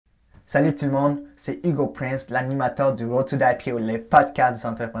Salut tout le monde, c'est Hugo Prince, l'animateur du Road to the IPO, les podcasts des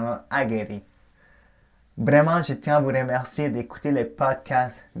entrepreneurs aguerris. Vraiment, je tiens à vous remercier d'écouter les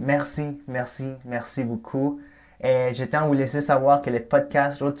podcasts. Merci, merci, merci beaucoup. Et je tiens à vous laisser savoir que les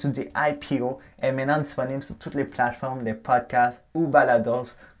podcasts Road to the IPO est maintenant disponible sur toutes les plateformes de podcasts ou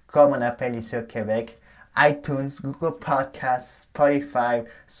balados, comme on appelle ici au Québec. iTunes, Google Podcasts, Spotify,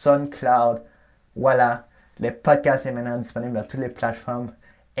 SoundCloud. Voilà, les podcasts sont maintenant disponibles dans toutes les plateformes.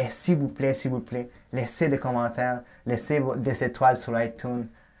 Et s'il vous plaît, laissez des commentaires, laissez des étoiles sur iTunes.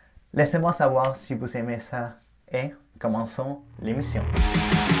 Laissez-moi savoir si vous aimez ça. Et commençons l'émission.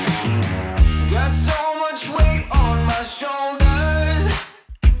 Got so much weight on my shoulders.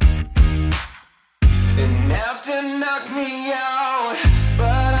 Enough to knock me out, but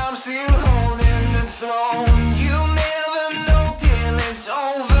I'm still holding the throne. You never know till it's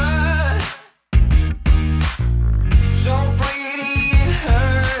over. So pretty it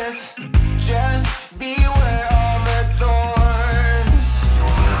hurts. Just beware of the thorns. You're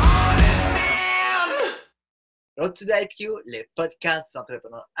an honest man. Road to the IPO, les podcasts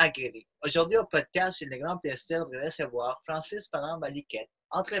d'entrepreneurs aguerris. Aujourd'hui au podcast, j'ai le grand plaisir de recevoir Francis Parent-Maliquet,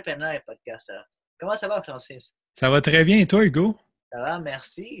 entrepreneur et podcasteur. Comment ça va, Francis? Ça va très bien, et toi, Hugo? Ça va,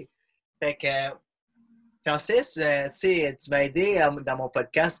 merci. Fait que, Francis, tu m'as aidé dans mon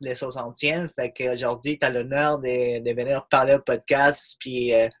podcast, les 60e. Fait qu'aujourd'hui, tu as l'honneur de venir parler au podcast.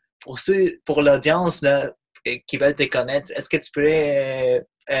 Puis, pour l'audience là, qui veulent te connaître, est-ce que tu pourrais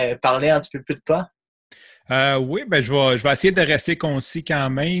parler un petit peu plus de toi? Oui, ben je vais essayer de rester concis quand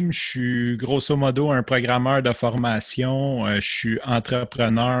même. Je suis grosso modo un programmeur de formation. Je suis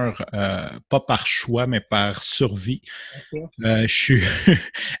entrepreneur, pas par choix, mais par survie. Okay. Je suis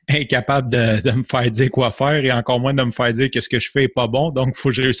incapable de me faire dire quoi faire et encore moins de me faire dire que ce que je fais n'est pas bon. Donc, il faut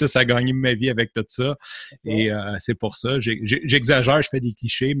que je réussisse à gagner ma vie avec tout ça. Okay. Et c'est pour ça. J'exagère, je fais des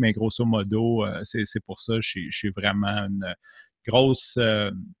clichés, mais grosso modo, c'est pour ça. Je suis vraiment une grosse,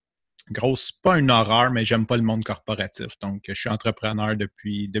 pas une horreur, mais j'aime pas le monde corporatif. Donc, je suis entrepreneur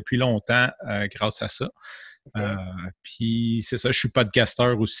depuis longtemps grâce à ça. Okay. Puis, c'est ça, je suis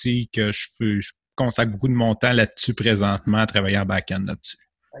podcasteur aussi, que je consacre beaucoup de mon temps là-dessus présentement, à travailler en back-end là-dessus.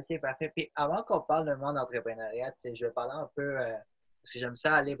 OK, parfait. Puis, avant qu'on parle du monde d'entrepreneuriat, je vais parler un peu, parce que j'aime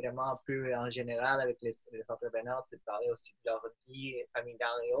ça aller vraiment un peu en général avec les entrepreneurs, tu parlais aussi de leur vie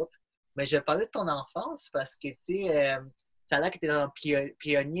familiale et autres. Mais je vais parler de ton enfance parce que, tu sais, ça a l'air que tu es un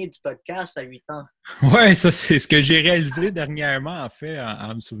pionnier du podcast à 8 ans. Oui, ça, c'est ce que j'ai réalisé dernièrement, en fait,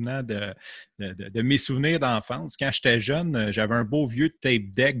 en me souvenant de mes souvenirs d'enfance. Quand j'étais jeune, j'avais un beau vieux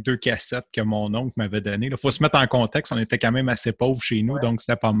tape deck, 2 cassettes que mon oncle m'avait donné. Il faut se mettre en contexte, on était quand même assez pauvres chez nous, donc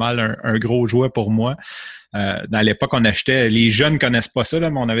c'était pas mal un gros jouet pour moi. Dans l'époque, on achetait, les jeunes ne connaissent pas ça, là,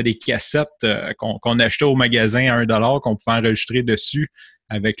 mais on avait des cassettes qu'on achetait au magasin à 1$ qu'on pouvait enregistrer dessus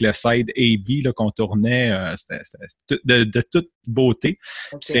avec le side A-B là, qu'on tournait, c'était de toute beauté.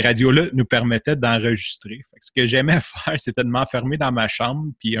 Okay. Puis ces radios-là nous permettaient d'enregistrer. Fait que ce que j'aimais faire, c'était de m'enfermer dans ma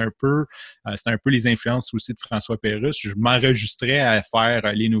chambre, puis c'était un peu les influences aussi de François Pérusse. Je m'enregistrais à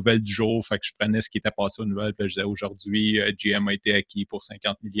faire les nouvelles du jour. Fait que je prenais ce qui était passé aux nouvelles, puis je disais aujourd'hui, GM a été acquis pour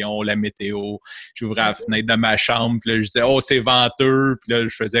 50 millions, la météo. J'ouvrais la fenêtre de ma chambre, puis là, je disais, oh, c'est venteux, puis là,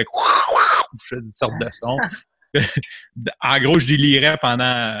 je faisais une sorte de son. En gros, je délirais pendant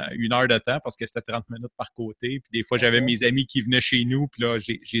 1 heure de temps parce que c'était 30 minutes par côté. Puis des fois, j'avais mes amis qui venaient chez nous, puis là,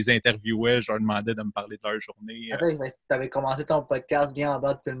 je les interviewais, je leur demandais de me parler de leur journée. Tu avais commencé ton podcast bien en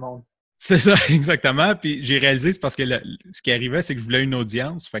bas de tout le monde. C'est ça, exactement. Puis j'ai réalisé, c'est parce que ce qui arrivait, c'est que je voulais une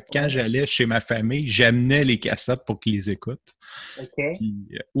audience. Fait que quand j'allais chez ma famille, j'amenais les cassettes pour qu'ils les écoutent. Okay. Puis,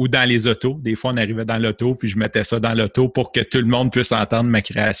 ou dans les autos. Des fois, on arrivait dans l'auto, puis je mettais ça dans l'auto pour que tout le monde puisse entendre ma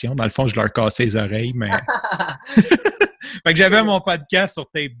création. Dans le fond, je leur cassais les oreilles, mais... Fait que j'avais mon podcast sur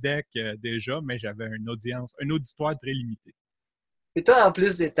Tape Deck déjà, mais j'avais une auditoire très limitée. Et toi, en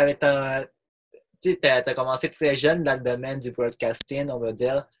plus, tu as commencé très jeune dans le domaine du broadcasting, on va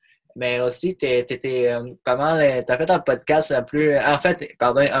dire. Mais aussi, tu as fait un podcast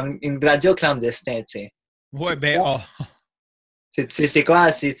une radio clandestine, tu sais. Ouais, ben, C'est quoi?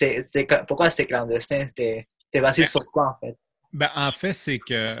 Pourquoi c'était clandestin? T'es basé sur quoi, en fait? Ben, en fait, c'est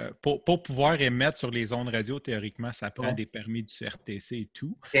que pour pouvoir émettre sur les ondes radio, théoriquement, ça prend des permis du CRTC et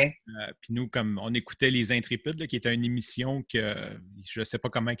tout. Okay. Puis nous, comme on écoutait Les Intrépides, là, qui était une émission que je ne sais pas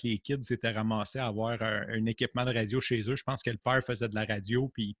comment que les kids s'étaient ramassés à avoir un équipement de radio chez eux. Je pense que le père faisait de la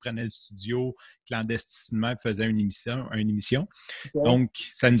radio, puis il prenait le studio clandestinement et faisait une émission. Okay. Donc,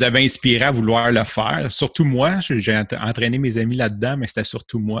 ça nous avait inspiré à vouloir le faire. Surtout moi, j'ai entraîné mes amis là-dedans, mais c'était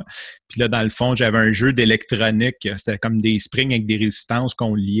surtout moi. Puis là, dans le fond, j'avais un jeu d'électronique. C'était comme des sprites string avec des résistances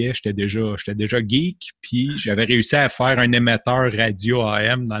qu'on liait. J'étais déjà geek, puis j'avais réussi à faire un émetteur radio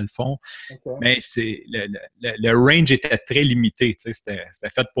AM dans le fond. OK. Mais le range était très limité. Tu sais, c'était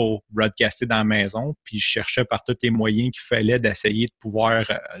fait pour broadcaster dans la maison, puis je cherchais par tous les moyens qu'il fallait d'essayer de pouvoir.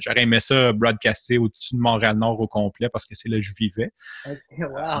 J'aurais aimé ça broadcaster au-dessus de Montréal-Nord au complet parce que c'est là que je vivais. OK,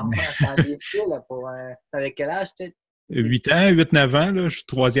 wow! C'est ambitieux, là, pour un... Avec quel âge, tu 8 ans, 8-9 ans, là, je suis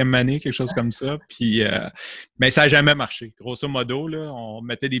troisième année, quelque chose comme ça. Puis, mais ça n'a jamais marché. Grosso modo, là, on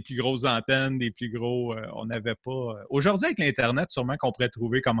mettait des plus grosses antennes, des plus gros. On n'avait pas. Aujourd'hui, avec l'Internet, sûrement qu'on pourrait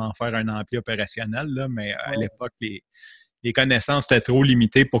trouver comment faire un ampli opérationnel, là, mais à l'époque, les connaissances étaient trop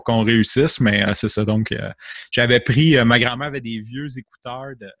limitées pour qu'on réussisse. Mais c'est ça. Donc, j'avais pris. Ma grand-mère avait des vieux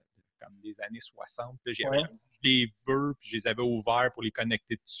écouteurs comme des années 60. Puis j'avais les vœux, puis je les avais ouverts pour les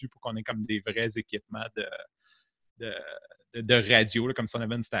connecter dessus pour qu'on ait comme des vrais équipements de radio, là, comme si on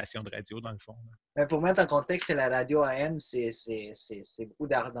avait une station de radio, dans le fond. Mais pour mettre en contexte, la radio AM, c'est beaucoup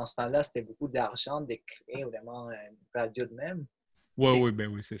d'argent. Dans ce temps-là, c'était beaucoup d'argent de créer vraiment une radio de même. Oui,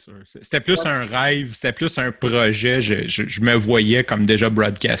 c'est sûr. C'était plus un rêve, c'était plus un projet. Je me voyais comme déjà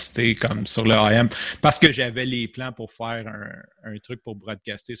broadcaster comme sur le AM parce que j'avais les plans pour faire un truc pour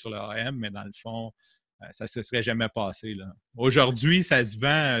broadcaster sur le AM, mais dans le fond, ça ne se serait jamais passé. Aujourd'hui, ça se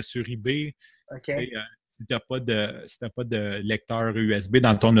vend sur eBay. OK. Si tu n'as pas de lecteur USB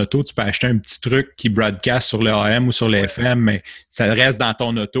dans ton auto, tu peux acheter un petit truc qui broadcast sur le AM ou sur le FM, mais ça reste dans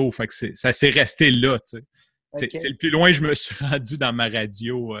ton auto. Fait que ça s'est resté là. Tu sais. Okay. C'est le plus loin que je me suis rendu dans ma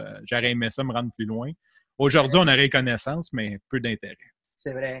radio. J'aurais aimé ça me rendre plus loin. Aujourd'hui, on aurait connaissance, mais peu d'intérêt.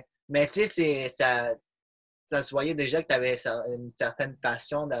 C'est vrai. Mais tu sais, ça se voyait déjà que tu avais une certaine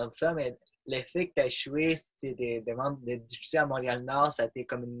passion dans ça, mais le fait que tu as échoué, c'était de diffuser à Montréal-Nord, ça a été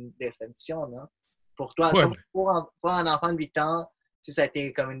comme une déception, non? Pour toi, Ouais. pour un enfant de 8 ans, ça a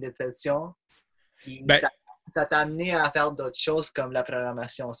été comme une déception. Ça t'a amené à faire d'autres choses comme la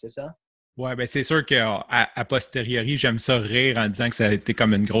programmation, c'est ça? Oui, bien c'est sûr qu'à posteriori, j'aime ça rire en disant que ça a été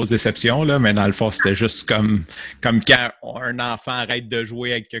comme une grosse déception, là, mais dans le fond, c'était juste comme quand un enfant arrête de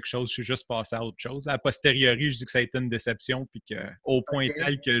jouer avec quelque chose, je suis juste passé à autre chose. À posteriori, je dis que ça a été une déception, puis qu'au point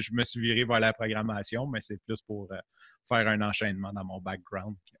tel que je me suis viré vers la programmation, mais c'est plus pour faire un enchaînement dans mon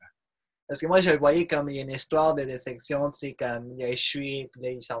background. Parce que moi, je le voyais comme il y a une histoire de défection, tu sais, comme il a échoué, puis là,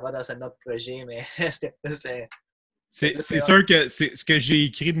 il s'en va dans un autre projet, mais c'était... C'est sûr que ce que j'ai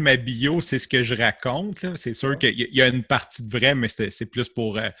écrit de ma bio, c'est ce que je raconte. Là. C'est sûr qu'il y a une partie de vrai, mais c'est plus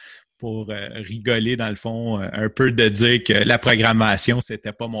pour rigoler, dans le fond, un peu de dire que la programmation,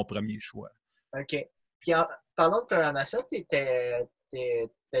 c'était pas mon premier choix. OK. Puis, parlant de programmation, tu as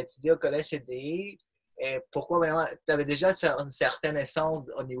étudié au collège CDI. Pourquoi vraiment? Tu avais déjà une certaine essence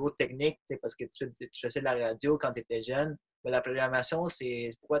au niveau technique, parce que tu faisais de la radio quand tu étais jeune. Mais la programmation, c'est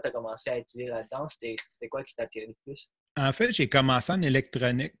pourquoi tu as commencé à étudier là-dedans? C'était quoi qui t'a attiré le plus? En fait, j'ai commencé en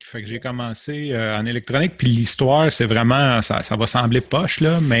électronique. Fait que j'ai commencé en électronique, puis l'histoire, c'est vraiment, ça va sembler poche,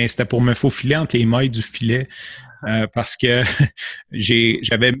 là, mais c'était pour me faufiler entre les mailles du filet. Parce que je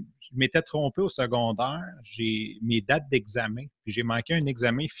m'étais trompé au secondaire. J'ai mes dates d'examen, puis j'ai manqué un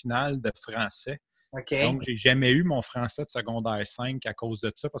examen final de français. Okay. Donc, j'ai jamais eu mon français de secondaire 5 à cause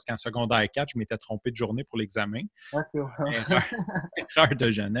de ça, parce qu'en secondaire 4, je m'étais trompé de journée pour l'examen. Erreur de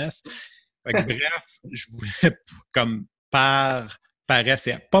jeunesse. Fait que, bref, je voulais comme pas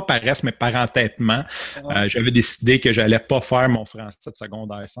paresse, mais par entêtement, j'avais décidé que j'allais pas faire mon français de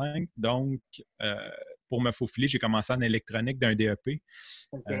secondaire 5. Donc, pour me faufiler, j'ai commencé en électronique d'un DEP.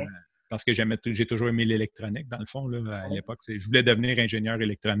 Okay. Parce que j'ai toujours aimé l'électronique, dans le fond. Là, à l'époque, je voulais devenir ingénieur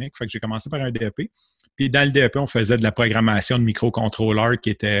électronique. Fait que j'ai commencé par un DEP. Puis dans le DEP, on faisait de la programmation de microcontrôleurs qui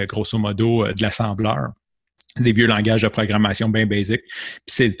était grosso modo de l'assembleur. Des vieux langages de programmation bien basiques.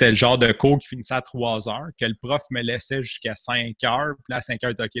 Puis c'était le genre de cours qui finissait à 3 heures, que le prof me laissait jusqu'à 5 heures. Puis là, à 5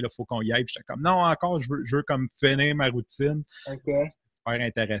 heures, il disait, OK, là, il faut qu'on y aille. Puis j'étais comme, non, encore, je veux comme finir ma routine. Okay. Super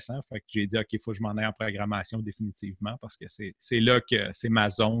intéressant. Fait que j'ai dit, OK, il faut que je m'en aille en programmation définitivement parce que c'est là que c'est ma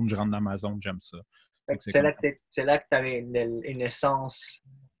zone. Je rentre dans ma zone, j'aime ça. C'est là que tu avais une essence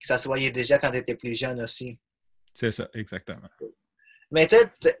que ça se voyait déjà quand tu étais plus jeune aussi. C'est ça, exactement. Mais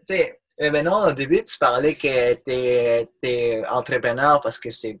non, au début, tu parlais que tu es entrepreneur parce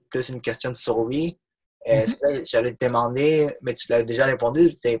que c'est plus une question de survie. J'allais te demander, mais tu l'as déjà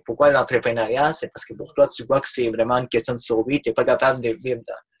répondu, c'est pourquoi l'entrepreneuriat? C'est parce que pour toi, tu vois que c'est vraiment une question de survie. Tu n'es pas capable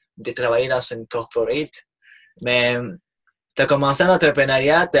de travailler dans une corporate. Mais tu as commencé en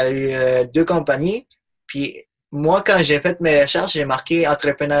entrepreneuriat, tu as eu 2 compagnies. Puis moi, quand j'ai fait mes recherches, j'ai marqué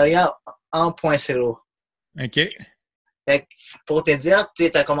entrepreneuriat 1.0. OK. Fait pour te dire, tu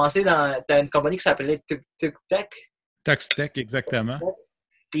as commencé tu as une compagnie qui s'appelait TuxTech. TuxTech, exactement.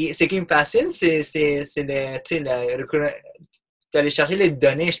 Puis ce qui me fascine, c'est d'aller chercher les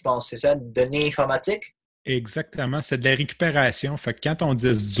données, je pense, c'est ça, données informatiques? Exactement, c'est de la récupération. Fait que quand ton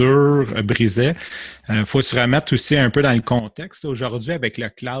disque dur brisait, faut se remettre aussi un peu dans le contexte. Aujourd'hui, avec le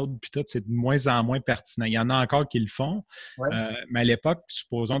cloud, puis tout, c'est de moins en moins pertinent. Il y en a encore qui le font, Ouais. mais à l'époque,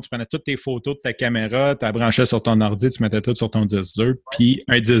 supposons, tu prenais toutes tes photos de ta caméra, tu la branchais sur ton ordi, tu mettais tout sur ton disque dur. Puis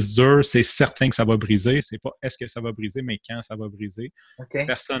un disque dur, c'est certain que ça va briser. C'est pas est-ce que ça va briser, mais quand ça va briser. OK.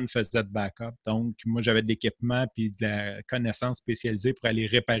 Personne ne faisait de backup. Donc, moi, j'avais de l'équipement puis de la connaissance spécialisée pour aller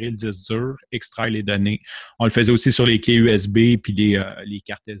réparer le disque dur, extraire les données. On le faisait aussi sur les clés USB puis les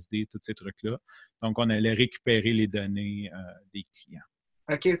cartes SD, tous ces trucs-là. Donc, on allait récupérer les données des clients.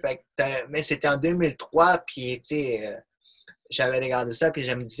 OK, mais c'était en 2003, puis tu sais, j'avais regardé ça, puis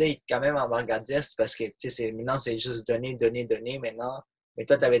je me disais quand même avant-gardiste parce que tu sais, maintenant, c'est juste données, données, données maintenant. Mais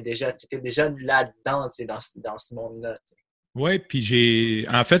toi, tu étais déjà là-dedans, tu sais, dans ce monde-là. Oui, puis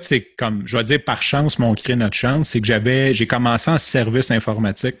en fait, c'est comme, je vais dire par chance, mon créé notre chance, c'est que j'ai commencé en service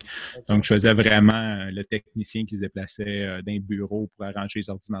informatique. Okay. Donc, je faisais vraiment le technicien qui se déplaçait dans les bureaux pour arranger les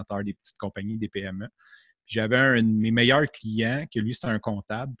ordinateurs des petites compagnies, des PME. Puis j'avais un de mes meilleurs clients, que lui, c'était un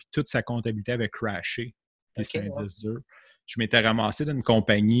comptable, puis toute sa comptabilité avait crashé. Puis c'était un disque dur. Je m'étais ramassé d'une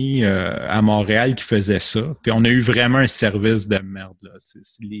compagnie à Montréal qui faisait ça. Puis on a eu vraiment un service de merde. Là.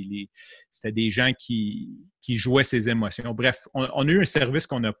 C'était des gens qui jouaient ses émotions. Bref, on a eu un service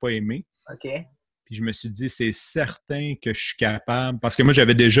qu'on n'a pas aimé. OK. Puis je me suis dit, c'est certain que je suis capable. Parce que moi,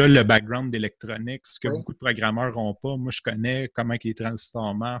 j'avais déjà le background d'électronique, ce que beaucoup de programmeurs n'ont pas. Moi, je connais comment que les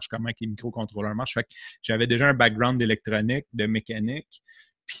transistors marchent, comment que les microcontrôleurs marchent. Fait que j'avais déjà un background d'électronique, de mécanique,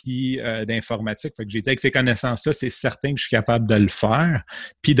 puis d'informatique. Fait que j'ai dit, avec ces connaissances-là, c'est certain que je suis capable de le faire,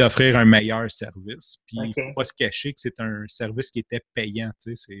 puis d'offrir un meilleur service. Puis il ne faut pas se cacher que c'est un service qui était payant.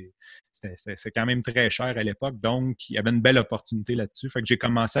 Tu sais, c'est quand même très cher à l'époque. Donc, il y avait une belle opportunité là-dessus. Fait que j'ai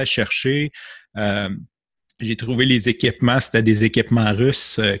commencé à chercher. J'ai trouvé les équipements, c'était des équipements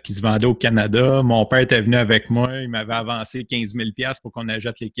russes qui se vendaient au Canada. Mon père était venu avec moi, il m'avait avancé 15 000 $ pour qu'on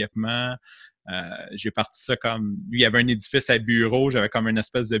achète l'équipement. J'ai parti ça comme... Lui, il avait un édifice à bureau, j'avais comme une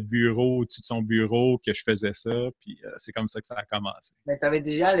espèce de bureau au-dessus de son bureau que je faisais ça, puis c'est comme ça que ça a commencé. Mais tu avais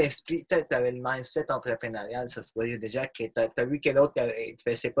déjà l'esprit, tu avais le mindset entrepreneurial, ça se voyait déjà que tu as vu que l'autre ne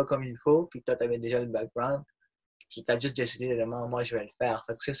faisait pas comme il faut, puis toi, tu avais déjà le background, puis tu as juste décidé de vraiment, moi, je vais le faire.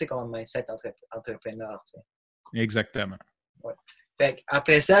 Fait que ça, c'est comme un mindset entrepreneur, tu sais. Exactement. Ouais. Fait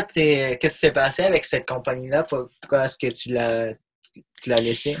après ça, qu'est-ce qui s'est passé avec cette compagnie-là? Pourquoi est-ce que tu l'as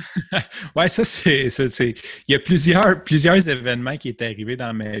laissé? Oui, ça, il y a plusieurs événements qui est arrivé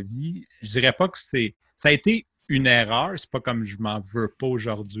dans ma vie. Je dirais pas que ça a été une erreur. C'est pas comme je m'en veux pas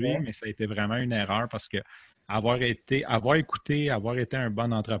aujourd'hui, mais ça a été vraiment une erreur parce que avoir été un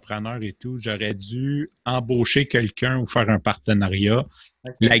bon entrepreneur et tout, j'aurais dû embaucher quelqu'un ou faire un partenariat,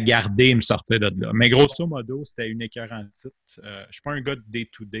 la garder et me sortir de là. Mais grosso modo, c'était une écœurante titre. Je ne suis pas un gars de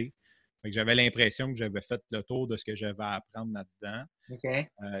day-to-day. J'avais l'impression que j'avais fait le tour de ce que j'avais à apprendre là-dedans.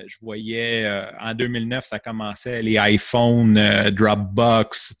 Je voyais, en 2009, ça commençait les iPhones,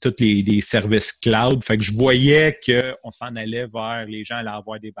 Dropbox, tous les services cloud. Fait que je voyais qu'on s'en allait vers les gens allaient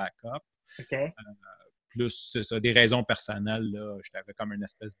avoir des backups. Plus, c'est ça, des raisons personnelles, là, j'avais comme une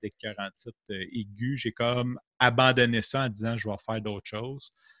espèce d'écœurantite aiguë. J'ai comme abandonné ça en disant je vais faire d'autres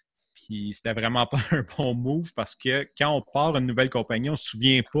choses. Puis c'était vraiment pas un bon move parce que quand on part une nouvelle compagnie, on ne se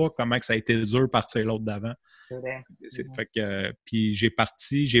souvient pas comment que ça a été dur de partir l'autre d'avant. Fait que, puis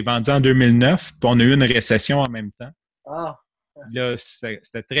j'ai vendu en 2009, puis on a eu une récession en même temps. Là,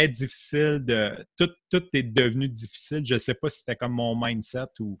 c'était très difficile tout est devenu difficile. Je ne sais pas si c'était comme mon mindset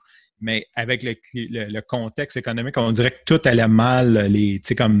mais avec le contexte économique, on dirait que tout allait mal. Tu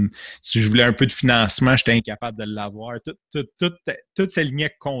sais, comme si je voulais un peu de financement, j'étais incapable de l'avoir. Tout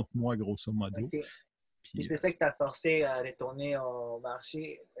s'alignait contre moi, grosso modo. Puis c'est ça qui t'a forcé à retourner au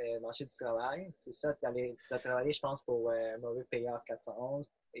marché du travail. C'est ça, tu as travaillé, je pense, pour Mauvais Payeur 411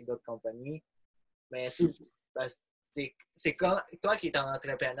 et d'autres compagnies. Mais c'est toi qui es un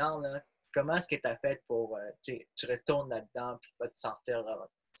entrepreneur, là, comment est-ce que tu as fait pour tu retournes là-dedans et pas te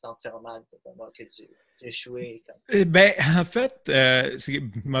sentir mal pour que j'ai échoué? En fait, c'est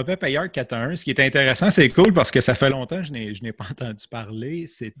Mauvais Payeur 411. Ce qui est intéressant, c'est cool parce que ça fait longtemps que je n'ai pas entendu parler.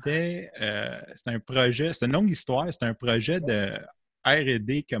 C'est un projet, c'est une longue histoire, c'est un projet de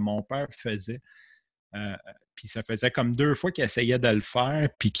R&D que mon père faisait. Puis ça faisait comme 2 fois qu'il essayait de le faire,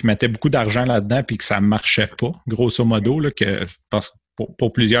 puis qu'il mettait beaucoup d'argent là-dedans, puis que ça ne marchait pas, grosso modo, là,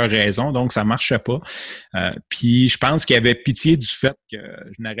 pour plusieurs raisons, donc ça marchait pas. Puis je pense qu'il avait pitié du fait que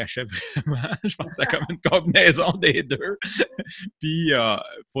je n'arrachais vraiment. Je pense que c'est comme une combinaison des deux. Puis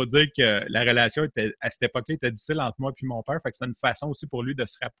faut dire que la relation était, à cette époque-là était difficile entre moi et mon père. Fait que c'est une façon aussi pour lui de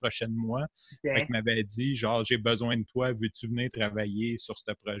se rapprocher de moi. OK. Fait qu'il m'avait dit, genre, j'ai besoin de toi, veux-tu venir travailler sur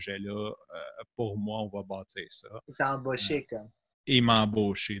ce projet-là? Pour moi, on va bâtir ça. Il t'a embauché, comme. Et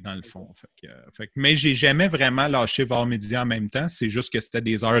m'embaucher, dans le fond. Mais j'ai jamais vraiment lâché Var Media en même temps. C'est juste que c'était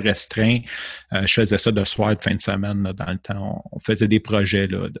des heures restreintes. Je faisais ça de soir, de fin de semaine, là, dans le temps. On faisait des projets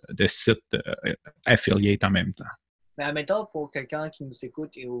là, de sites affiliates en même temps. Mais admettons, pour quelqu'un qui nous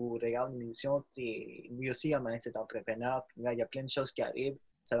écoute et ou regarde l'émission, lui aussi, il a un mindset entrepreneur. Puis là, il y a plein de choses qui arrivent.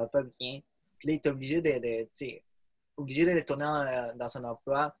 Ça va pas bien. Puis là, il est obligé de retourner dans son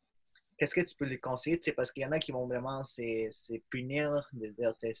emploi. Qu'est-ce que tu peux lui conseiller? Parce qu'il y en a qui vont vraiment se punir de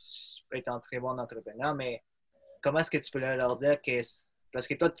dire tu es un très bon entrepreneur, mais comment est-ce que tu peux leur dire que. Parce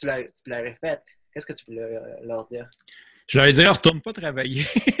que toi, tu l'aurais fait. Qu'est-ce que tu peux leur dire? Je leur dirais, retourne pas travailler.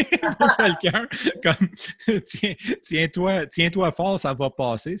 Pousse quelqu'un comme tiens-toi fort, ça va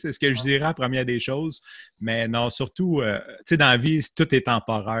passer. C'est ce que je dirais la première des choses. Mais non, surtout, tu sais, dans la vie, tout est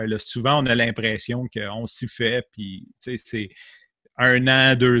temporaire. Là. Souvent, on a l'impression qu'on s'y fait, puis tu sais, c'est 1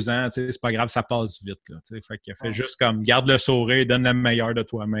 an, 2 ans, tu sais, c'est pas grave, ça passe vite. Là, tu sais. Fait qu'il fait juste comme garde le sourire, donne le meilleur de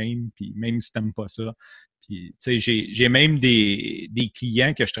toi-même, puis même si t'aimes pas ça. Puis, tu sais, j'ai même des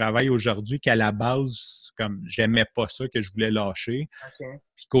clients que je travaille aujourd'hui qu'à la base, comme j'aimais pas ça, que je voulais lâcher. Okay.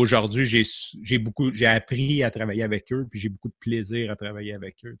 Puis qu'aujourd'hui, j'ai appris à travailler avec eux, puis j'ai beaucoup de plaisir à travailler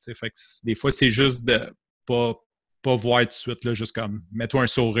avec eux. Tu sais. Fait que des fois, c'est juste de pas voir tout de suite, là, juste comme mets-toi un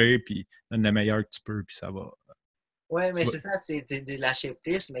sourire, puis donne le meilleur que tu peux, puis ça va. Oui, mais c'est ça, c'est de lâcher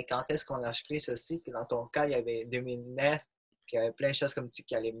prise, mais quand est-ce qu'on lâche prise aussi? Puis dans ton cas, il y avait 2009, puis il y avait plein de choses comme tu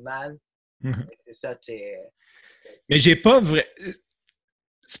qui allaient mal. C'est ça, Mais j'ai pas vrai.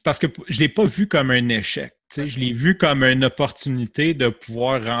 C'est parce que je l'ai pas vu comme un échec. Okay. Je l'ai vu comme une opportunité de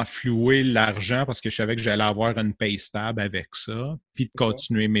pouvoir renflouer l'argent parce que je savais que j'allais avoir une paye stable avec ça, puis de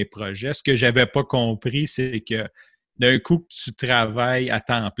continuer mes projets. Ce que j'avais pas compris, c'est que d'un coup que tu travailles à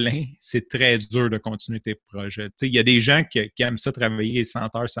temps plein, c'est très dur de continuer tes projets. Il y a des gens qui aiment ça travailler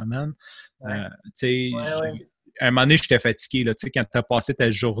 100 heures semaine. À un moment donné, j'étais fatigué. Là, quand tu as passé ta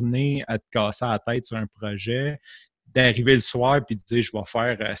journée à te casser la tête sur un projet, d'arriver le soir et de dire je vais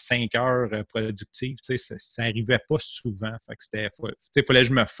faire 5 heures productives, ça n'arrivait pas souvent. Fait que fallait que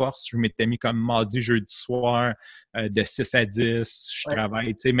je me force. Je m'étais mis comme mardi, jeudi soir, de 6 à 10, je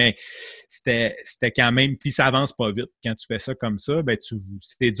travaille, mais c'était quand même, puis ça avance pas vite. Quand tu fais ça comme ça, ben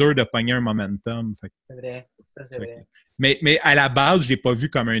c'est dur de pogner un momentum. C'est vrai, ça c'est vrai. Mais à la base, je l'ai pas vu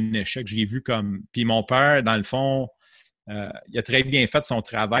comme un échec, je l'ai vu comme, puis mon père, dans le fond, il a très bien fait son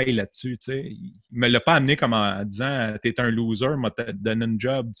travail là-dessus. Il ne me l'a pas amené comme en disant « T'es un loser, m'a donné un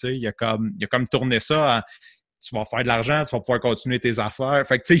job. » Il a comme tourné ça à « Tu vas faire de l'argent, tu vas pouvoir continuer tes affaires. »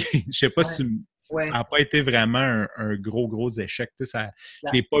 Fait que je ne sais pas si ça n'a pas été vraiment un gros échec. Je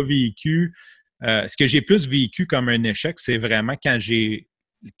ne l'ai pas vécu. Ce que j'ai plus vécu comme un échec, c'est vraiment quand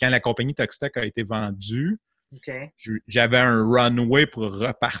la compagnie Toxtec a été vendue. Okay. J'avais un runway pour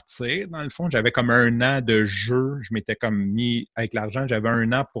repartir, dans le fond. J'avais comme 1 an de jeu. Je m'étais comme mis avec l'argent. J'avais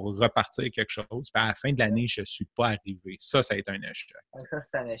 1 an pour repartir quelque chose. Puis à la fin de l'année, je ne suis pas arrivé. Ça a été un échec. Donc ça,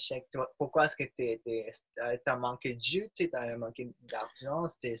 c'est un échec. Pourquoi est-ce que tu as manqué de jeu? Tu as manqué d'argent?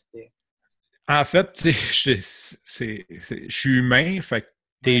 En fait, je suis humain. Fait que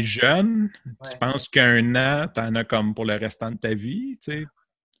tu es jeune. Tu penses qu'1 an, tu en as comme pour le restant de ta vie. Tu sais.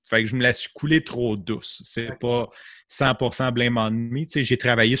 Fait que je me la suis coulée trop douce. C'est pas 100% blame on me. J'ai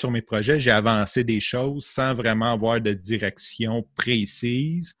travaillé sur mes projets, j'ai avancé des choses sans vraiment avoir de direction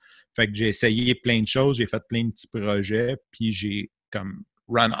précise. Fait que j'ai essayé plein de choses, j'ai fait plein de petits projets, puis j'ai comme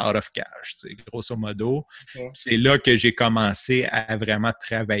run out of cash, grosso modo. Okay. C'est là que j'ai commencé à vraiment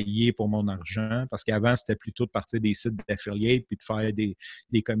travailler pour mon argent, parce qu'avant, c'était plutôt de partir des sites d'affiliate puis de faire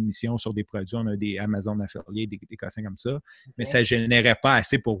des commissions sur des produits. On a des Amazon affiliate, des cossins comme ça, mais ça ne générait pas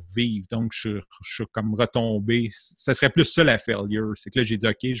assez pour vivre. Donc, je suis comme retombé. Ça serait plus ça la failure. C'est que là, j'ai dit,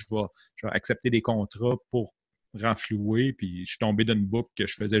 OK, je vais accepter des contrats pour renflouer, puis je suis tombé d'une boucle que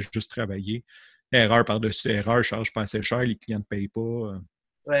je faisais juste travailler. Erreur par-dessus erreur, je charge pas assez cher, les clients ne payent pas.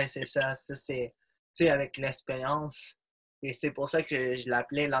 Oui, c'est ça. C'est avec l'expérience. Et c'est pour ça que je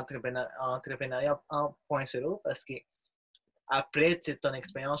l'appelais l'entrepreneuriat en point zéro, parce que après ton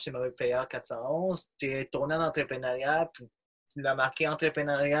expérience chez Mauvais Player 411, tu es tourné en entrepreneuriat, puis tu l'as marqué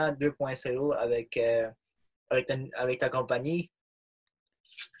entrepreneuriat 2.0 avec ta compagnie.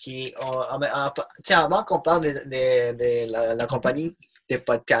 Puis, avant qu'on parle de la compagnie des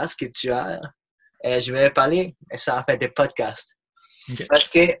podcasts que tu as, je voulais parler, ça en fait des podcasts. OK. Parce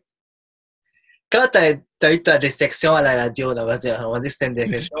que quand tu as eu ta détection à la radio, on va dire que c'était une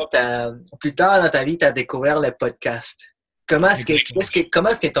détection, plus tard dans ta vie, tu as découvert le podcast. Comment est-ce que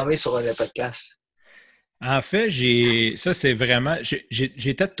tu es tombé sur le podcast? En fait, ça c'est vraiment,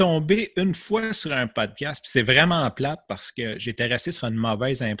 j'étais tombé une fois sur un podcast, puis c'est vraiment plate parce que j'étais resté sur une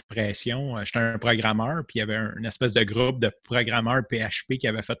mauvaise impression. J'étais un programmeur, puis il y avait une espèce de groupe de programmeurs PHP qui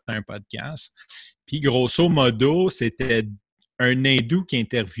avait fait un podcast. Puis grosso modo, c'était un hindou qui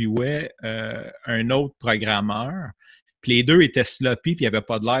interviewait un autre programmeur. Puis les deux étaient sloppy, puis ils n'avaient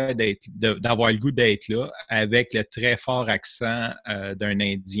pas l'air d'avoir le goût d'être là, avec le très fort accent d'un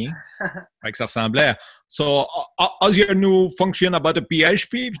Indien. Fait que ça ressemblait à So, how's your new function about the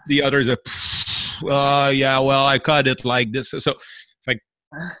PHP? The others are, yeah, well, I caught it like this. So, fait que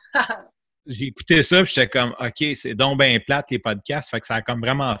j'ai écouté ça, puis j'étais comme, OK, c'est donc bien plate, les podcasts. Fait que ça a comme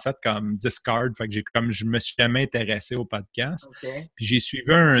vraiment fait comme discard. Fait que je me suis jamais intéressé aux podcasts. Okay. Puis j'ai suivi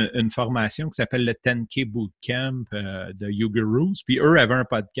une formation qui s'appelle le 10K Bootcamp de Yugaroos. Puis eux avaient un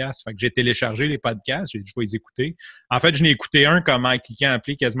podcast. Fait que j'ai téléchargé les podcasts, j'ai dit, je vais les écouter. En fait, je n'ai écouté un comme en cliquant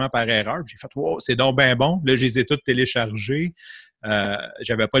appli quasiment par erreur. Puis j'ai fait, wow, c'est donc bien bon. Là, je les ai tous téléchargés.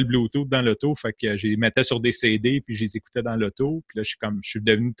 J'avais pas le Bluetooth dans l'auto, fait que je les mettais sur des CD puis je les écoutais dans l'auto. Puis là, je suis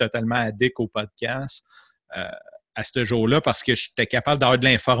devenu totalement addict au podcast à ce jour-là parce que j'étais capable d'avoir de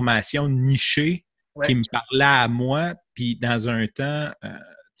l'information nichée qui me parlait à moi. Puis dans un temps,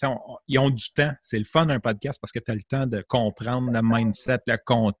 ils ont du temps. C'est le fun d'un podcast parce que tu as le temps de comprendre le mindset, le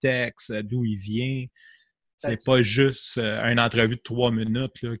contexte, d'où il vient. C'est pas juste une entrevue de 3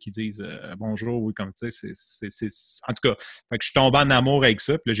 minutes là, qui disent bonjour, oui, comme tu sais. En tout cas, fait que je suis tombé en amour avec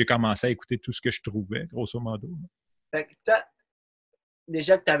ça, puis là, j'ai commencé à écouter tout ce que je trouvais, grosso modo. Fait que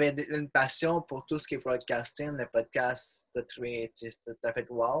déjà que tu avais une passion pour tout ce qui est broadcasting, le podcast, t'as fait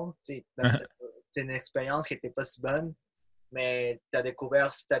wow. C'est une expérience qui n'était pas si bonne, mais tu as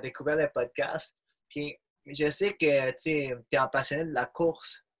découvert le podcast. Puis je sais que tu es un passionné de la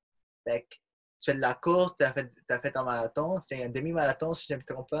course. Fait que tu fais de la course, tu as fait un marathon. C'était un demi-marathon, si je ne me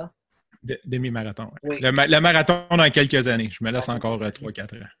trompe pas. Demi-marathon, oui. Le marathon dans quelques années. Je me laisse encore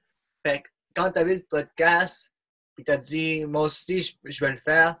 3-4 ans. Fait que quand tu as vu le podcast, puis tu as dit, moi aussi, je vais le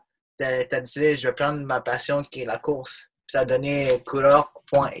faire, tu as décidé, je vais prendre ma passion qui est la course. Puis ça a donné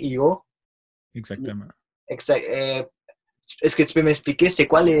coureur.io. Exactement. Exact. Est-ce que tu peux m'expliquer, c'est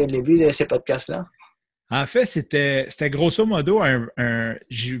quoi les buts de ces podcasts-là? En fait, c'était grosso modo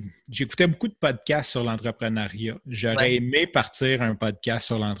j'écoutais beaucoup de podcasts sur l'entrepreneuriat. J'aurais aimé partir un podcast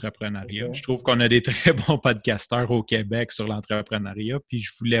sur l'entrepreneuriat. Okay. Je trouve qu'on a des très bons podcasteurs au Québec sur l'entrepreneuriat, puis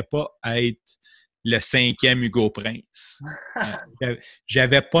je voulais pas être le 5e Hugo Prince.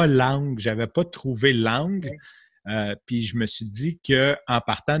 J'avais pas l'angle, j'avais pas trouvé l'angle. Okay. Puis je me suis dit qu'en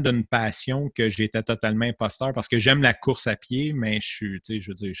partant d'une passion que j'étais totalement imposteur parce que j'aime la course à pied, mais je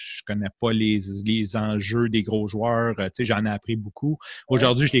connais pas les enjeux des gros joueurs. J'en ai appris beaucoup.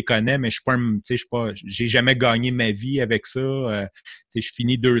 Aujourd'hui, je les connais, mais j'ai jamais gagné ma vie avec ça. Je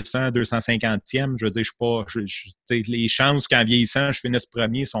finis 200, 250e. Je veux dire, les chances qu'en vieillissant, je finisse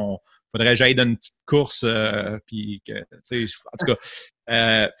premier sont. Faudrait que j'aille dans une petite course, puis que, en tout cas,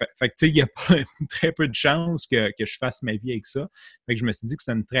 fait que, il y a pas très peu de chances que je fasse ma vie avec ça. Fait que je me suis dit que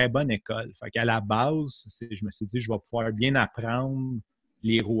c'est une très bonne école. Fait qu'à la base, je me suis dit, je vais pouvoir bien apprendre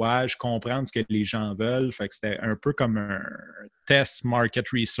les rouages, comprendre ce que les gens veulent. Fait que c'était un peu comme un test market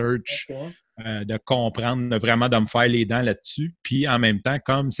research. Okay. De comprendre, vraiment de me faire les dents là-dessus. Puis en même temps,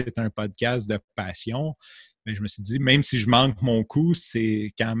 comme c'est un podcast de passion, mais je me suis dit, même si je manque mon coup,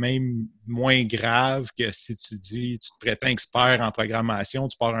 c'est quand même moins grave que si tu dis, tu te prétends expert en programmation,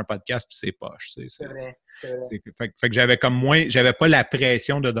 tu pars un podcast puis c'est poche. C'est vrai. Fait que j'avais pas la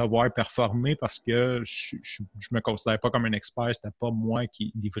pression de devoir performer parce que je me considérais pas comme un expert. C'était pas moi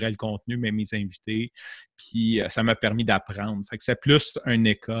qui livrais le contenu, mais mes invités. Puis ça m'a permis d'apprendre. Fait que c'est plus une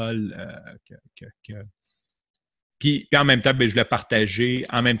école que Puis en même temps, je voulais partager.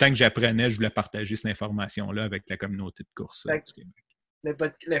 En même temps que j'apprenais, je voulais partager cette information-là avec la communauté de course du Québec.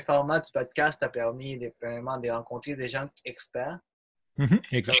 Le format du podcast t'a permis de rencontrer des gens experts.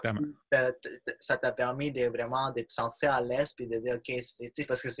 Exactement. Ça t'a permis de te sentir à l'aise et de dire, OK,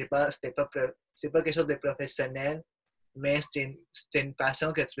 parce que c'est pas quelque chose de professionnel, mais c'est une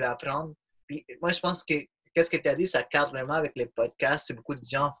passion que tu veux apprendre. Puis moi, je pense que qu'est-ce que tu as dit, ça cadre vraiment avec les podcasts. Beaucoup de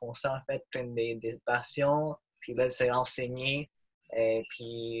gens font ça, en fait, prennent des passions, puis veulent se renseigner, et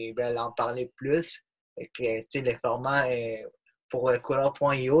puis veulent en parler plus. Et que, les formats pour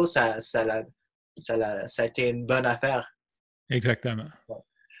coureur.io, ça a été une bonne affaire. Exactement.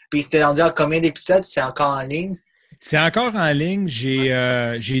 Puis, tu t'es rendu à combien d'épisodes? C'est encore en ligne? C'est encore en ligne.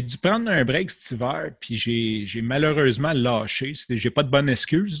 J'ai dû prendre un break cet hiver, puis j'ai malheureusement lâché. J'ai pas de bonne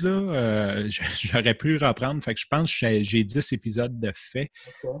excuse, là. J'aurais pu reprendre. Fait que je pense que j'ai 10 épisodes de fait.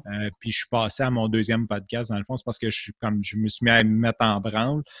 OK. Puis je suis passé à mon deuxième podcast. Dans le fond, c'est parce que comme je me suis mis à me mettre en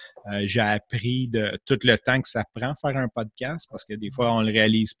branle. J'ai appris de tout le temps que ça prend faire un podcast, parce que des fois, on le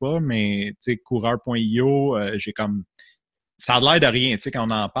réalise pas, mais tu sais, coureur.io, j'ai comme ça a l'air de rien, tu sais, quand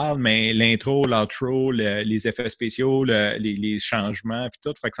on en parle, mais l'intro, l'outro, les effets spéciaux, les changements, puis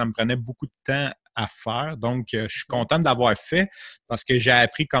tout, fait que ça me prenait beaucoup de temps à faire. Donc, je suis content de l'avoir fait parce que j'ai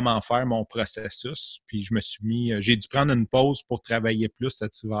appris comment faire mon processus. Puis, je me suis mis, j'ai dû prendre une pause pour travailler plus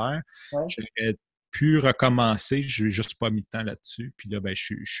cet hiver. Ouais. J'aurais pu recommencer, je n'ai juste pas mis de temps là-dessus. Puis là, ben,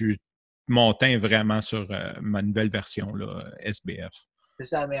 je suis monté vraiment sur ma nouvelle version, là, SBF. C'est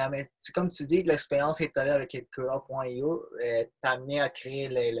ça, mais c'est comme tu dis que l'expérience que tu as eue avec Coureur.io t'a amené à créer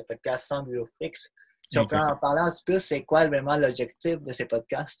le podcast Sans Bureau Fixe. Si on peut en parler un petit peu, c'est quoi vraiment l'objectif de ces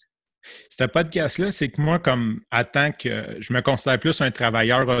podcasts? Ce podcast-là, c'est que moi, comme en tant que je me considère plus un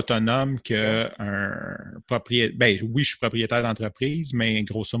travailleur autonome qu'un propriétaire. Ben oui, je suis propriétaire d'entreprise, mais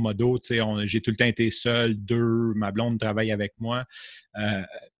grosso modo, j'ai tout le temps été seul, ma blonde travaille avec moi.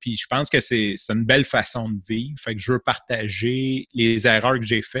 Puis je pense que c'est une belle façon de vivre. Fait que je veux partager les erreurs que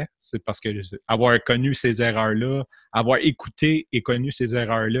j'ai faites. C'est parce que avoir connu ces erreurs-là, avoir écouté et connu ces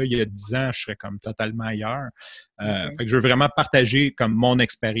erreurs-là il y a 10 ans, je serais comme totalement ailleurs. Fait que je veux vraiment partager comme mon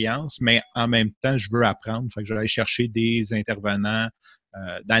expérience, mais en même temps, je veux apprendre. Fait que je vais aller chercher des intervenants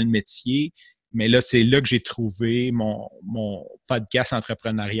dans le métier. Mais là, c'est là que j'ai trouvé mon podcast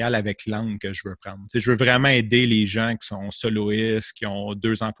entrepreneurial avec l'angle que je veux prendre. Tu sais, je veux vraiment aider les gens qui sont soloistes, qui ont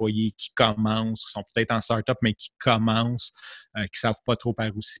 2 employés, qui commencent, qui sont peut-être en start-up, mais qui commencent, qui ne savent pas trop par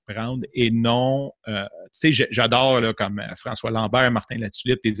où s'y prendre. Et non, tu sais, j'adore là, comme François Lambert, Martin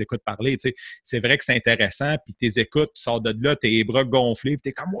Latulippe, tes écoutes parler. Tu sais, c'est vrai que c'est intéressant, puis tes écoutes, tu sors de là, tes bras gonflés,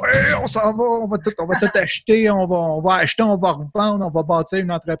 puis t'es comme ouais, on s'en va, on va tout acheter, on va acheter, on va revendre, on va bâtir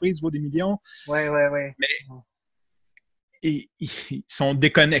une entreprise qui vaut des millions. Oui. Mais ils sont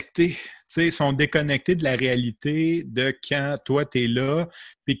déconnectés. Ils sont déconnectés de la réalité de quand toi, tu es là,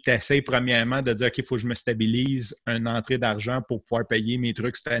 puis que tu essaies premièrement de dire OK, il faut que je me stabilise une entrée d'argent pour pouvoir payer mes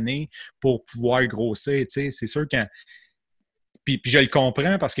trucs cette année, pour pouvoir grossir. C'est sûr que puis je le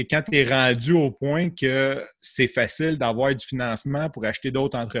comprends parce que quand tu es rendu au point que c'est facile d'avoir du financement pour acheter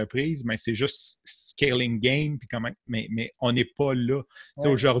d'autres entreprises, mais c'est juste scaling game, puis comment, mais on n'est pas là. Ouais.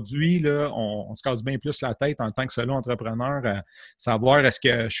 Aujourd'hui, là, on se casse bien plus la tête en tant que solo entrepreneur à savoir est-ce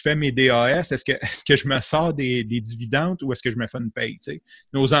que je fais mes DAS, est-ce que je me sors des dividendes ou est-ce que je me fais une paye? T'sais?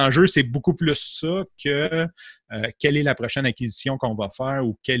 Nos enjeux, c'est beaucoup plus ça que quelle est la prochaine acquisition qu'on va faire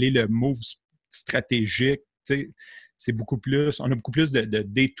ou quel est le move stratégique. T'sais? C'est beaucoup plus, on a beaucoup plus de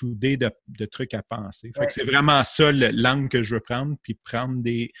day-to-day de trucs à penser. Fait que c'est vraiment ça l'angle que je veux prendre, puis prendre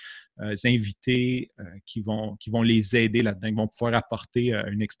des invités qui vont les aider là-dedans, qui vont pouvoir apporter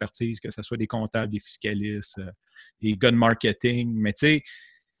une expertise, que ce soit des comptables, des fiscalistes, des gars de marketing. Mais tu sais,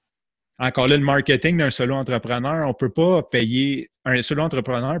 encore là, le marketing d'un solo entrepreneur, on ne peut pas payer, un solo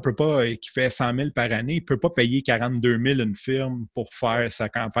entrepreneur qui fait 100 000 par année, il ne peut pas payer 42 000 une firme pour faire sa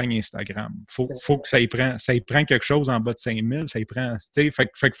campagne Instagram. Faut que ça y prend quelque chose en bas de 5 000, ça y prend, fait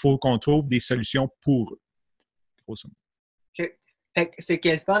qu'il faut qu'on trouve des solutions pour eux. Grosso modo. C'est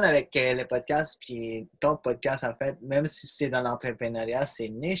quel fun avec le podcast, puis ton podcast, en fait, même si c'est dans l'entrepreneuriat, c'est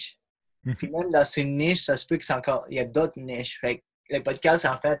une niche. Puis même dans ces niches, ça se peut il y a d'autres niches. Fait le podcast,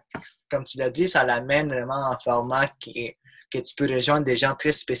 en fait, comme tu l'as dit, ça l'amène vraiment en format que tu peux rejoindre des gens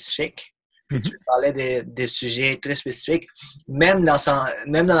très spécifiques. Puis tu peux parler des sujets très spécifiques. Même dans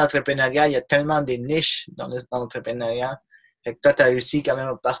l'entrepreneuriat, il y a tellement de niches dans l'entrepreneuriat. Fait que toi, tu as réussi quand même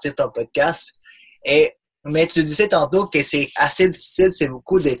à partir de ton podcast. Mais tu disais tantôt que c'est assez difficile, c'est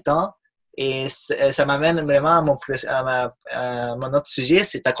beaucoup de temps. Et ça m'amène vraiment à mon autre sujet,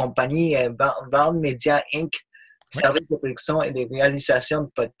 c'est ta compagnie Bound Media Inc., service de production et de réalisation de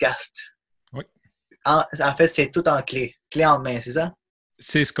podcasts. Oui. En fait, c'est tout en clé en main, c'est ça?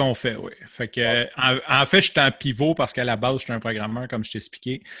 C'est ce qu'on fait, oui. Fait que, en fait, je suis en pivot parce qu'à la base, je suis un programmeur, comme je t'ai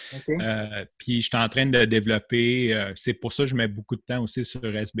expliqué. Okay. Puis, je suis en train de développer, c'est pour ça que je mets beaucoup de temps aussi sur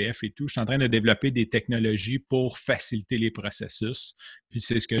SBF et tout. Je suis en train de développer des technologies pour faciliter les processus. Puis,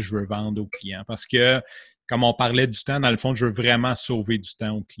 c'est ce que je veux vendre aux clients. Parce que, comme on parlait du temps, dans le fond, je veux vraiment sauver du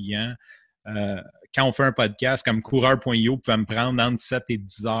temps aux clients. Quand on fait un podcast, comme coureur.io pouvait me prendre entre 7 et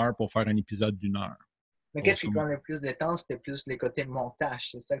 10 heures pour faire un épisode d'1 heure. Mais qu'est-ce qui prend le plus de temps? C'était plus les côtés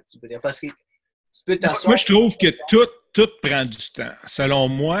montage, c'est ça que tu veux dire? Parce que tu peux t'asseoir... Moi, je trouve que tout prend du temps. Selon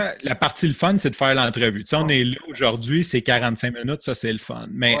moi, la partie le fun, c'est de faire l'entrevue. Tu sais, on est là aujourd'hui, c'est 45 minutes, ça, c'est le fun.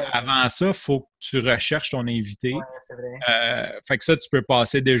 Mais avant ça, il faut que tu recherches ton invité. C'est vrai. Fait que ça, tu peux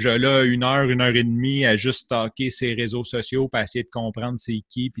passer déjà là 1 heure et demie à juste stalker ses réseaux sociaux puis essayer de comprendre c'est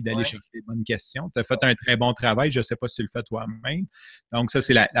qui puis d'aller chercher des bonnes questions. Tu as fait un très bon travail. Je ne sais pas si tu le fais toi-même. Donc, ça,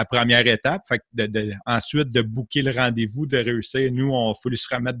 c'est la première étape. Fait que ensuite, de booker le rendez-vous, de réussir. Nous, il faut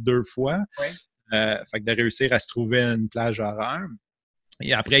se remettre 2 fois. Fait que de réussir à se trouver une plage horaire.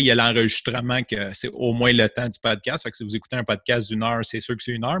 Et après, il y a l'enregistrement, que c'est au moins le temps du podcast. Fait que si vous écoutez un podcast d'1 heure, c'est sûr que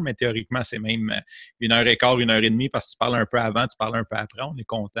c'est 1 heure, mais théoriquement, c'est même 1 heure et quart, 1 heure et demie, parce que tu parles un peu avant, tu parles un peu après. On est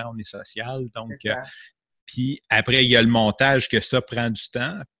content, on est social. Donc, puis après, il y a le montage, que ça prend du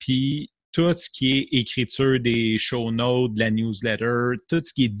temps. Puis tout ce qui est écriture des show notes, de la newsletter, tout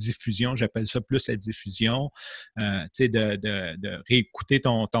ce qui est diffusion, j'appelle ça plus la diffusion, tu sais, de réécouter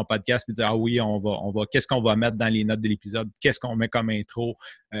ton podcast et dire, ah oui, on va, qu'est-ce qu'on va mettre dans les notes de l'épisode, qu'est-ce qu'on met comme intro,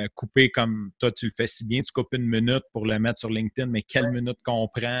 couper comme toi, tu le fais si bien, tu coupes 1 minute pour le mettre sur LinkedIn, mais quelle minute qu'on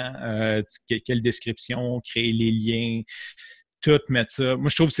prend, quelle description, créer les liens, tout mettre ça. Moi,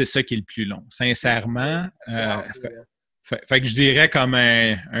 je trouve que c'est ça qui est le plus long. Sincèrement, fait que je dirais comme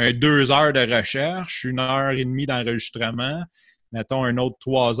un 2 heures de recherche, 1 heure et demie d'enregistrement, mettons un autre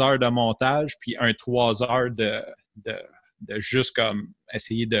 3 heures de montage, puis 3 heures de juste comme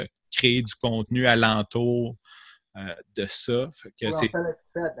essayer de créer du contenu alentour de ça. Fait que pour un seul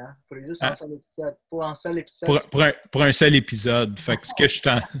épisode, hein? Pour juste un seul épisode. Pour un seul épisode. Pour un seul épisode. Fait que ce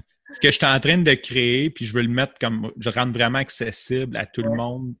que je suis en train de créer, puis je veux le mettre comme, je rends vraiment accessible à tout le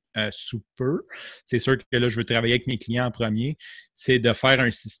monde sous peu. C'est sûr que là, je veux travailler avec mes clients en premier. C'est de faire un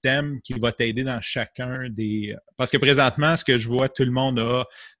système qui va t'aider dans chacun des... Parce que présentement, ce que je vois, tout le monde a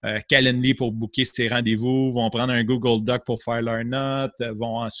Calendly pour booker ses rendez-vous, vont prendre un Google Doc pour faire leurs notes,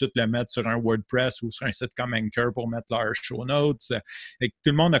 vont ensuite le mettre sur un WordPress ou sur un site comme Anchor pour mettre leurs show notes. Et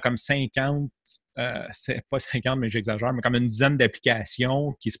tout le monde a comme 50 c'est pas 50, mais j'exagère, mais comme une dizaine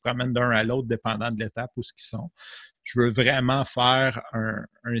d'applications qui se promènent d'un à l'autre dépendant de l'étape où ils sont. Je veux vraiment faire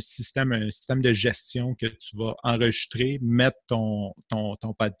un système de gestion que tu vas enregistrer, mettre ton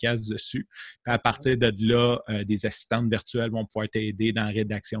podcast dessus. Puis à partir de là, des assistantes virtuelles vont pouvoir t'aider dans la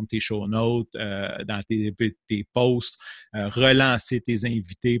rédaction de tes show notes, dans tes posts, relancer tes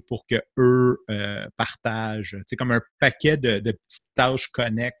invités pour qu'eux partagent. C'est comme un paquet de petites tâches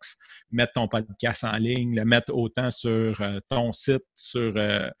connexes, mettre ton podcast en ligne, le mettre autant sur ton site, sur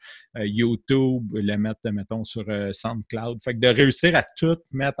YouTube, le mettre, mettons, sur SoundCloud. Fait que de réussir à tout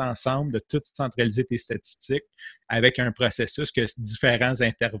mettre ensemble, de tout centraliser tes statistiques avec un processus que différents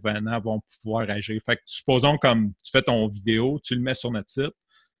intervenants vont pouvoir agir. Fait que supposons comme tu fais ton vidéo, tu le mets sur notre site,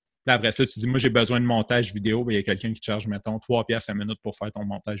 puis après ça, tu dis, moi, j'ai besoin de montage vidéo, bien, il y a quelqu'un qui te charge, mettons, 3$ la minute pour faire ton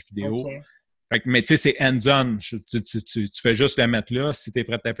montage vidéo. Okay. Fait que, mais tu sais, c'est hands-on. Tu fais juste le mettre là. Si tu es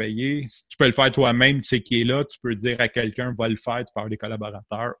prêt à payer, si tu peux le faire toi-même, tu sais qui est là, tu peux dire à quelqu'un, va le faire, tu peux avoir des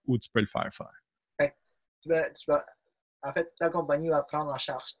collaborateurs ou tu peux le faire. Fait que en fait, ta compagnie va prendre en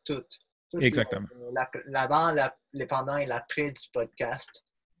charge tout. Exactement. L'avant, le pendant et l'après du podcast.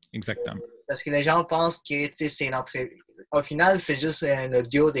 Exactement. Parce que les gens pensent que c'est une entrée. Au final, c'est juste un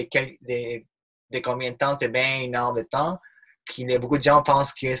audio de combien de temps, c'est bien 1 heure de temps. Puis beaucoup de gens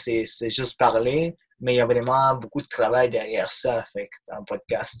pensent que c'est juste parler, mais il y a vraiment beaucoup de travail derrière ça, fait un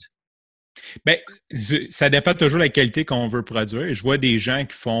podcast. Bien, ça dépend toujours de la qualité qu'on veut produire. Je vois des gens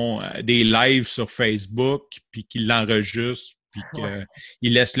qui font des lives sur Facebook, puis qui l'enregistrent, puis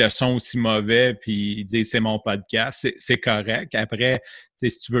qu'ils laissent le son aussi mauvais, puis ils disent « c'est mon podcast ». C'est correct. Après,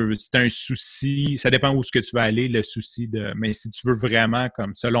 si tu veux, c'est un souci, ça dépend où est-ce que tu vas aller, le souci de... Mais si tu veux vraiment,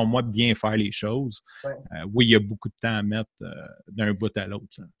 comme selon moi, bien faire les choses, oui, il y a beaucoup de temps à mettre d'un bout à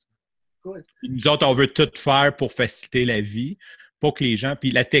l'autre. Cool. Nous autres, on veut tout faire pour faciliter la vie, pour que les gens...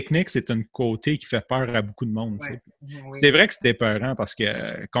 Puis la technique, c'est un côté qui fait peur à beaucoup de monde. Oui. C'est vrai que c'est épeurant parce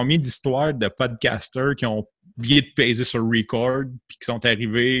que combien d'histoires de podcasters qui ont oublié de peser sur record puis qui sont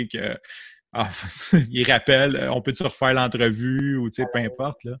arrivés que... ils rappellent, on peut-tu refaire l'entrevue ou peu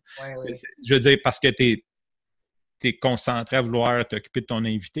importe. Là. Je veux dire, parce que tu es concentré à vouloir t'occuper de ton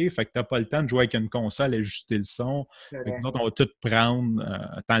invité, fait que tu n'as pas le temps de jouer avec une console, ajuster le son. Fait que nous autres, on va tout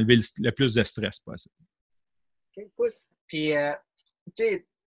prendre, t'enlever le plus de stress possible. OK, cool. Puis, tu sais,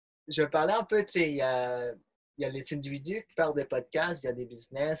 je vais parler un peu, tu sais, il y a les individus qui parlent de podcasts, il y a des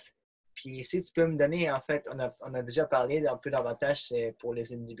business. Puis si tu peux me donner, en fait, on a déjà parlé d'un peu d'avantages pour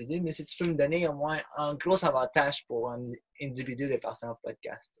les individus, mais si tu peux me donner au moins un gros avantage pour un individu de passer en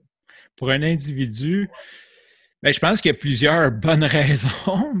podcast. Pour un individu, Ben, je pense qu'il y a plusieurs bonnes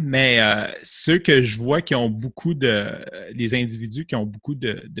raisons, mais ceux que je vois qui ont beaucoup les individus qui ont beaucoup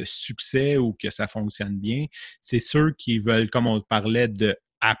de succès ou que ça fonctionne bien, c'est ceux qui veulent, comme on parlait, de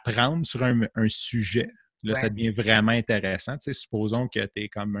apprendre sur un sujet. Là, ça Ouais. devient vraiment intéressant. Tu sais, supposons que tu es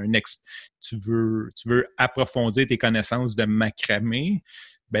comme tu veux approfondir tes connaissances de macramé,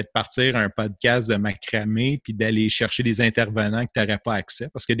 ben, de partir un podcast de macramé puis d'aller chercher des intervenants que tu n'aurais pas accès.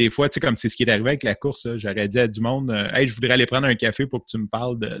 Parce que des fois, tu sais, comme c'est ce qui est arrivé avec la course, là, j'aurais dit à du monde Hey, je voudrais aller prendre un café pour que tu me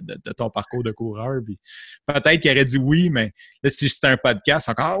parles de ton parcours de coureur. Puis peut-être qu'il aurait dit oui, mais là, si c'était un podcast,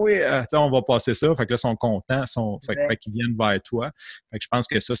 encore Ah oui, on va passer ça. Fait que là, ils sont contents, fait qu'ils viennent vers toi. Fait que je pense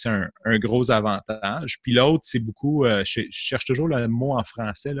que ça, c'est un gros avantage. Puis l'autre, c'est beaucoup, je cherche toujours le mot en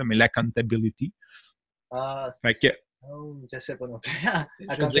français, là, mais l'accountability. Ah, Fait que oh, je sais pas non plus. je veux dire,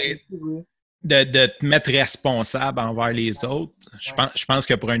 Accountability, oui. de te mettre responsable envers les autres. Ouais. Je pense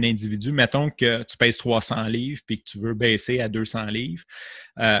que pour un individu, mettons que tu pèses 300 livres puis que tu veux baisser à 200 livres,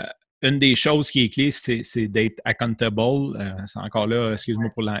 euh, une des choses qui est clé, c'est d'être accountable. C'est encore là,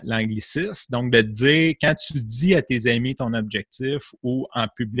 excuse-moi pour l'anglicisme. Donc, de te dire, quand tu dis à tes amis ton objectif ou en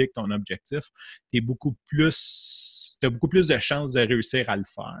public ton objectif, tu as beaucoup plus de chances de réussir à le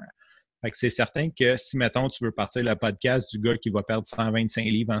faire. Fait que c'est certain que si, mettons, tu veux partir le podcast du gars qui va perdre 125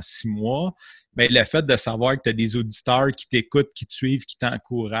 livres en 6 mois, ben, le fait de savoir que tu as des auditeurs qui t'écoutent, qui te suivent, qui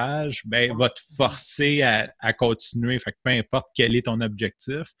t'encouragent, ben, va te forcer à continuer. Fait que peu importe quel est ton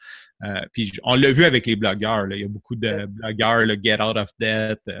objectif. Puis on l'a vu avec les blogueurs. Là. Il y a beaucoup de blogueurs, là, get out of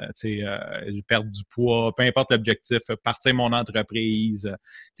debt, perdre du poids, peu importe l'objectif, partir mon entreprise,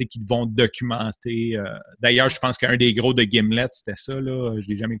 qui vont documenter. D'ailleurs, je pense qu'un des gros de Gimlet, c'était ça. Là. Je ne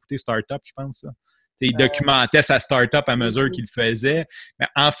l'ai jamais écouté, Startup, je pense. Ça. Il documentait sa startup à mesure qu'il le faisait. Mais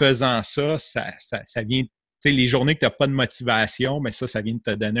en faisant ça, ça vient. Les journées que tu n'as pas de motivation, mais ça vient de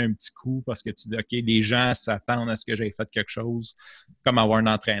te donner un petit coup parce que tu dis, OK, les gens s'attendent à ce que j'aie fait quelque chose, comme avoir un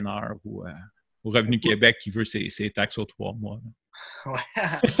entraîneur ou au Revenu Québec qui veut ses taxes aux 3 mois. Ouais.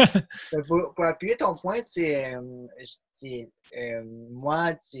 Pour appuyer ton point,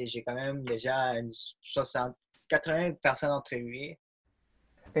 moi, j'ai quand même déjà 80 personnes interviewées.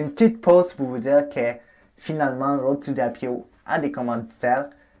 Une petite pause pour vous dire que finalement, Road to Dapio a des commanditaires.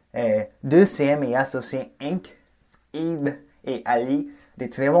 2CM et Associés Inc., Yves et Ali, des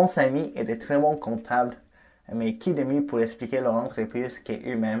très bons amis et des très bons comptables. Mais qui de mieux pour expliquer leur entreprise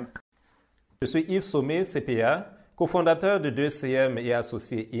qu'eux-mêmes? Je suis Yves Sommet, CPA, cofondateur de 2CM et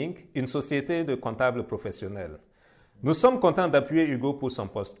Associés Inc., une société de comptables professionnels. Nous sommes contents d'appuyer Hugo pour son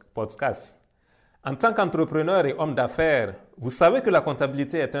podcast. En tant qu'entrepreneur et homme d'affaires, vous savez que la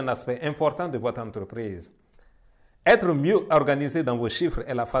comptabilité est un aspect important de votre entreprise. Être mieux organisé dans vos chiffres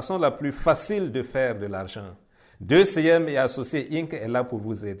est la façon la plus facile de faire de l'argent. 2CM et Associés Inc. est là pour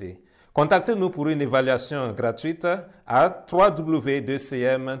vous aider. Contactez-nous pour une évaluation gratuite à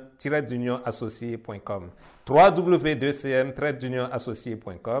www.2cm-associé.com.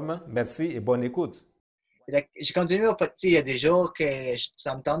 www.2cm-associé.com. Merci et bonne écoute. Je continue au petit. Il y a des jours que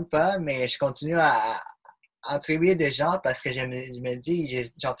ça ne me tente pas, mais je continue à entrevue des gens parce que je me dis, j'ai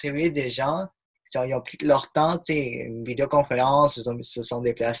entrevu des gens ils ont pris leur temps, tu sais, une vidéoconférence, ils se sont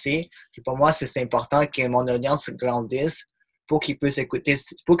déplacés. Puis pour moi, c'est important que mon audience grandisse pour qu'ils puissent écouter,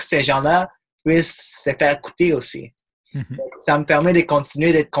 pour que ces gens-là puissent se faire écouter aussi. Mm-hmm. Ça me permet de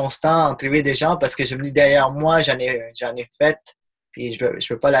continuer d'être constant, entrevuer des gens parce que je me dis derrière moi, j'en ai fait. Puis je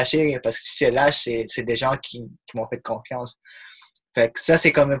peux pas lâcher parce que si je lâche, c'est des gens qui m'ont fait confiance. Fait que ça,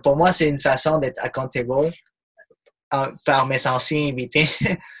 c'est comme, pour moi, c'est une façon d'être accountable par mes anciens invités.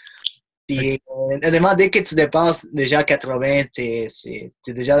 Puis, honnêtement, dès que tu dépasses déjà 80, t'es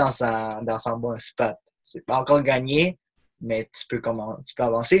déjà dans son bon spot. C'est pas encore gagné, mais tu peux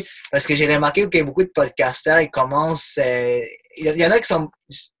avancer. Parce que j'ai remarqué qu'il y a beaucoup de podcasters, ils commencent... il y en a qui sont...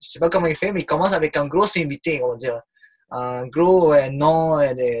 Je sais pas comment ils font, mais ils commencent avec un gros invité, on va dire. Un gros nom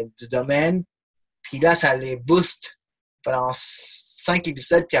du domaine. Puis là, ça les booste pendant 5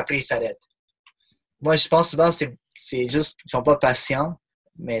 épisodes, puis après, ils s'arrêtent. Moi, je pense souvent que c'est juste qu'ils sont pas patients,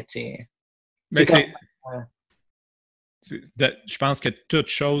 mais je pense que toute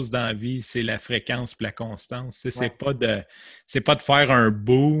chose dans la vie, c'est la fréquence et la constance. Ouais. C'est pas de faire un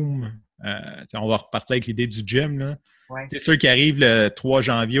boom. On va repartir avec l'idée du gym. Là. Ouais. C'est ceux qui arrivent le 3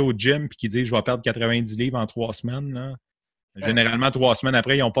 janvier au gym et qui disent « Je vais perdre 90 livres en 3 semaines. » Là. Ouais. Généralement, 3 semaines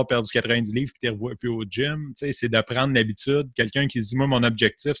après, ils n'ont pas perdu 90 livres et tu ne les revois plus au gym. C'est de prendre l'habitude. Quelqu'un qui dit « Moi, mon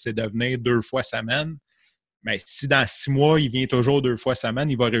objectif, c'est de venir 2 fois semaine. » Mais si dans 6 mois, il vient toujours 2 fois semaine,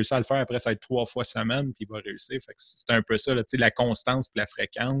 il va réussir à le faire. Après, ça va être 3 fois semaine, puis il va réussir. Fait que c'est un peu ça. Là, la constance et la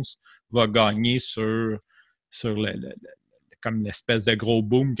fréquence va gagner sur comme l'espèce de gros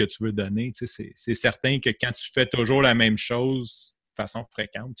boom que tu veux donner. C'est certain que quand tu fais toujours la même chose de façon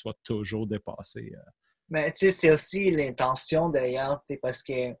fréquente, tu vas toujours dépasser. Mais tu sais, c'est aussi l'intention derrière, parce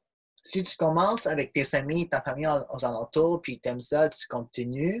que si tu commences avec tes amis, ta famille aux alentours, puis tu aimes ça, tu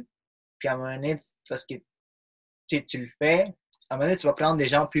continues, puis à un moment donné, parce que tu le fais, à un moment donné, tu vas prendre des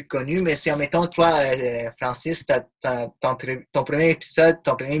gens plus connus, mais si, admettons, toi, Francis, ton premier épisode,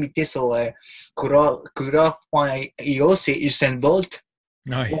 ton premier invité sur Kura.io, c'est Usain Bolt.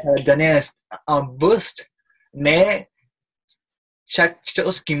 Ouais. Ça va te donner un boost, mais chaque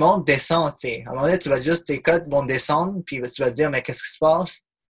chose qui monte descend. T'sais. À un moment donné, tu vas juste, tes codes vont descendre, puis tu vas te dire, mais qu'est-ce qui se passe?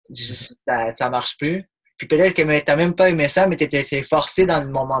 Ça marche plus. Puis peut-être que tu n'as même pas aimé ça, mais tu étais forcé dans le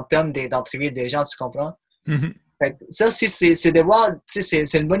momentum d'entrevue des gens, tu comprends? Mm-hmm. Fait que ça aussi, c'est de voir,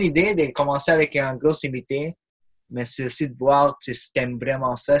 c'est une bonne idée de commencer avec un gros invité, mais c'est aussi de voir si tu aimes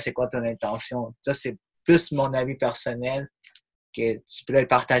vraiment ça, c'est quoi ton intention. Ça, c'est plus mon avis personnel que tu pourrais le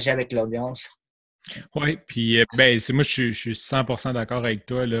partager avec l'audience. Oui, puis moi je suis 100% d'accord avec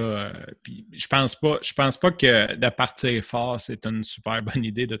toi là. Puis je pense pas que de partir fort c'est une super bonne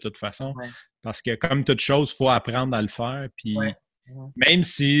idée de toute façon, parce que comme toute chose, il faut apprendre à le faire. Puis même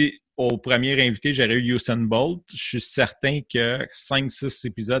si au premier invité j'aurais eu Usain Bolt, je suis certain que 5-6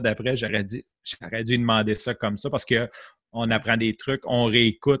 épisodes après j'aurais dû demander ça comme ça, parce que on apprend des trucs, on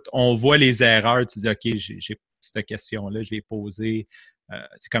réécoute, on voit les erreurs, tu dis ok, j'ai cette question-là, je l'ai posée.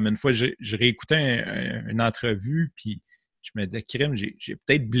 C'est comme une fois, je réécoutais une entrevue, puis je me disais, crime, j'ai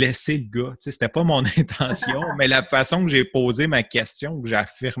peut-être blessé le gars. Tu sais, c'était pas mon intention, mais la façon que j'ai posé ma question, que j'ai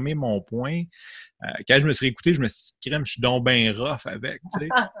affirmé mon point, quand je me suis réécouté, je me suis dit, crime, je suis donc bien rough avec. Tu sais.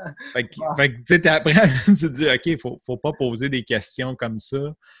 Fait que tu sais, après, je me suis dit, OK, faut pas poser des questions comme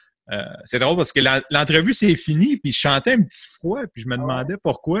ça. C'est drôle parce que l'entrevue, c'est fini, puis je chantais un petit froid, puis je me demandais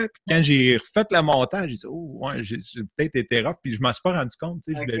pourquoi. Puis quand j'ai refait le montage, j'ai dit, oh, ouais, j'ai peut-être été rough, puis je m'en suis pas rendu compte.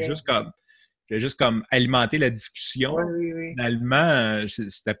 Tu sais, je voulais juste comme alimenter la discussion. Oui. Finalement,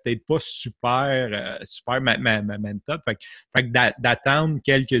 c'était peut-être pas super ma top. Fait que d'attendre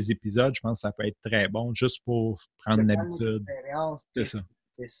quelques épisodes, je pense que ça peut être très bon, juste pour prendre l'habitude.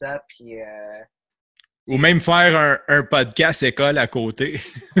 C'est ça, puis... Ou même faire un podcast école à côté.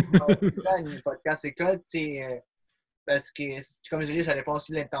 C'est ça, un podcast école, parce que, comme je dis, ça dépend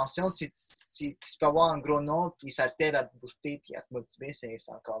aussi de l'intention. Si tu peux avoir un gros nom, puis ça t'aide à te booster, puis à te motiver, c'est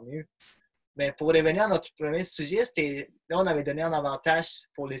encore mieux. Mais pour revenir à notre premier sujet, là, on avait donné un avantage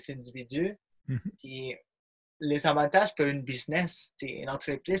pour les individus. Puis les avantages pour une business, une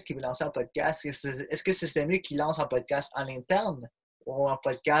entreprise qui veut lancer un podcast, est-ce que c'est mieux qu'ils lancent un podcast en interne ou un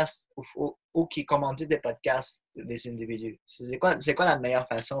podcast ou qui commandit des podcasts des individus? C'est quoi la meilleure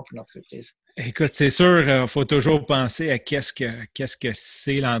façon pour une entreprise? Écoute, c'est sûr, il faut toujours penser à qu'est-ce que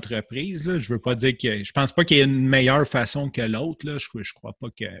c'est l'entreprise. Là. Je veux pas dire que. Je pense pas qu'il y ait une meilleure façon que l'autre. Là. Je crois pas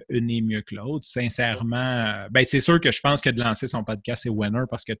qu'une est mieux que l'autre. Sincèrement, c'est sûr que je pense que de lancer son podcast, c'est winner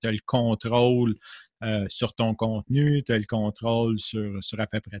parce que tu as le contrôle sur ton contenu, tu as le contrôle sur à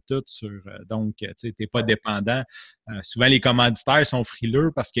peu près tout. Donc, tu n'es pas dépendant. Souvent, les commanditaires sont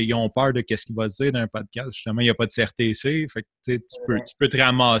frileux parce qu'ils ont peur de ce qu'il va se dire dans un podcast. Justement, il n'y a pas de CRTC. Fait que, tu peux te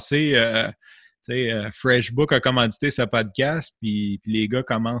ramasser. FreshBook a commandité ce podcast, puis les gars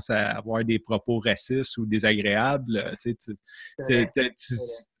commencent à avoir des propos racistes ou désagréables. Fait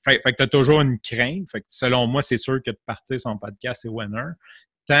que tu as toujours une crainte. Fait que selon moi, c'est sûr que de partir son podcast, c'est winner.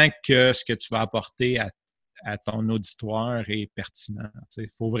 Tant que ce que tu vas apporter à ton auditoire est pertinent. Il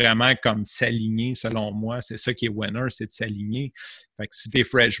faut vraiment comme s'aligner, selon moi. C'est ça qui est winner, c'est de s'aligner. Fait que si tu es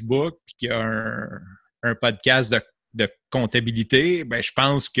FreshBook et qu'il y a un podcast de comptabilité, je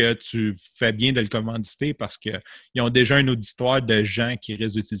pense que tu fais bien de le commanditer parce qu'ils ont déjà un auditoire de gens qui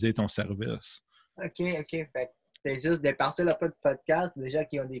risquent d'utiliser ton service. OK. Fait que c'est juste de partir le podcast, déjà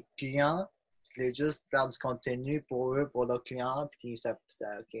qui ont des clients, puis juste faire du contenu pour eux, pour leurs clients, puis ça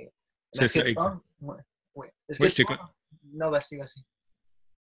OK. C'est ça, exact. Est-ce que je t'écoute. Non, vas-y.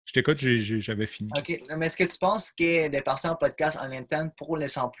 Je t'écoute, j'avais fini. OK. Mais est-ce que tu penses que de partir en podcast en interne pour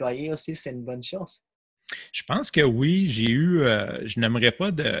les employés aussi, c'est une bonne chose? Je pense que oui, je n'aimerais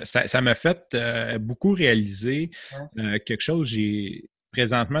pas ça m'a fait beaucoup réaliser quelque chose.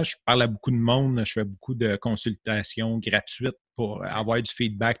 Présentement, je parle à beaucoup de monde, je fais beaucoup de consultations gratuites pour avoir du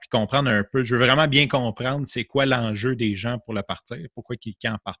feedback puis comprendre un peu. Je veux vraiment bien comprendre c'est quoi l'enjeu des gens pour le partir, pourquoi ils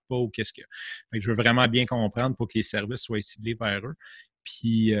n'en partent pas ou qu'est-ce que. Fait que je veux vraiment bien comprendre pour que les services soient ciblés vers eux.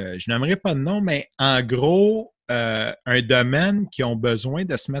 Puis, je n'aimerais pas de nom, mais en gros, un domaine qui ont besoin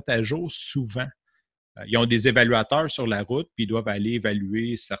de se mettre à jour souvent. Ils ont des évaluateurs sur la route, puis ils doivent aller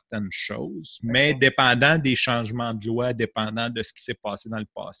évaluer certaines choses. Mais dépendant des changements de loi, dépendant de ce qui s'est passé dans le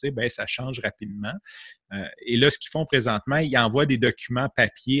passé, bien, ça change rapidement. Et là, ce qu'ils font présentement, ils envoient des documents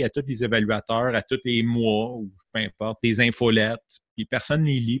papier à tous les évaluateurs, à tous les mois, ou peu importe, des infolettes. Puis personne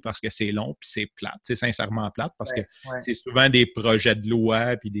n'y lit parce que c'est long, puis c'est plate. C'est sincèrement plate parce que c'est souvent des projets de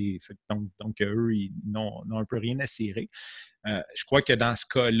loi, puis donc eux, ils n'ont un peu rien à cirer. Je crois que dans ce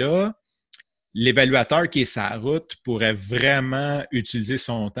cas-là, l'évaluateur qui est sur la route pourrait vraiment utiliser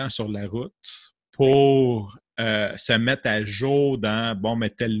son temps sur la route pour se mettre à jour dans, bon,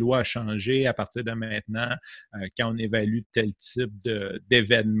 mais telle loi a changé à partir de maintenant. Quand on évalue tel type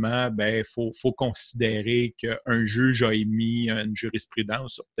d'événement, ben, faut considérer qu'un juge a émis une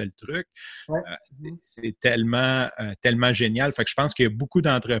jurisprudence sur tel truc. C'est tellement génial. Fait que je pense qu'il y a beaucoup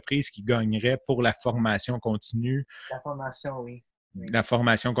d'entreprises qui gagneraient pour la formation continue. La formation, oui. La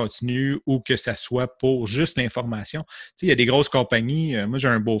formation continue ou que ça soit pour juste l'information. Tu sais, il y a des grosses compagnies. Moi, j'ai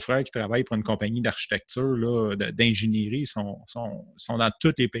un beau-frère qui travaille pour une compagnie d'architecture, là, d'ingénierie. Ils sont dans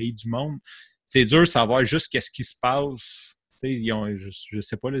tous les pays du monde. C'est dur de savoir juste qu'est-ce qui se passe. Tu sais, je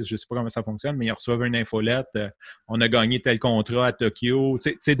sais pas comment ça fonctionne, mais ils reçoivent une infolette. On a gagné tel contrat à Tokyo.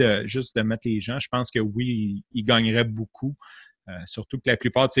 Tu sais, juste de mettre les gens, je pense que oui, ils gagneraient beaucoup. Surtout que la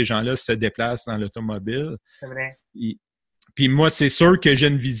plupart de ces gens-là se déplacent dans l'automobile. C'est vrai. Puis moi, c'est sûr que j'ai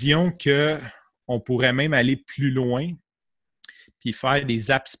une vision qu'on pourrait même aller plus loin puis faire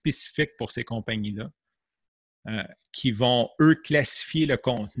des apps spécifiques pour ces compagnies-là qui vont, eux, classifier le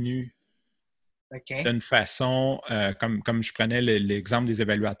contenu d'une façon, comme je prenais l'exemple des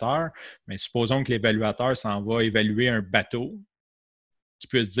évaluateurs, mais supposons que l'évaluateur s'en va évaluer un bateau qui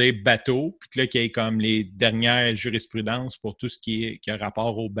peut se dire bateau, puis que là, qu'il y ait comme les dernières jurisprudences pour tout ce qui a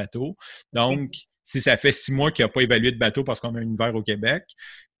rapport au bateau. Donc, si ça fait 6 mois qu'il n'a pas évalué de bateau parce qu'on a un hiver au Québec,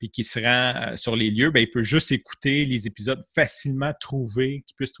 puis qu'il se rend sur les lieux, bien, il peut juste écouter les épisodes facilement qu'il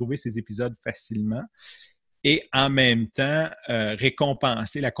puisse trouver ces épisodes facilement. Et en même temps,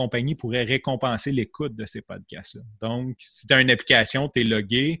 la compagnie pourrait récompenser l'écoute de ces podcasts-là. Donc, si tu as une application, tu es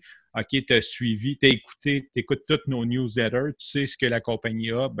logué, OK, tu as suivi, tu as écouté, tu écoutes toutes nos newsletters, tu sais ce que la compagnie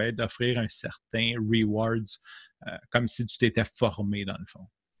a, bien, d'offrir un certain rewards, comme si tu t'étais formé dans le fond.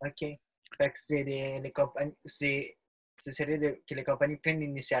 OK. Fait que c'est les compagnies, ce serait que les compagnies prennent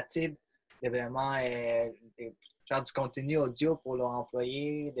l'initiative de vraiment faire du contenu audio pour leurs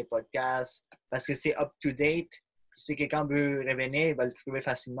employés, des podcasts, parce que c'est up-to-date. Si quelqu'un veut revenir, il va le trouver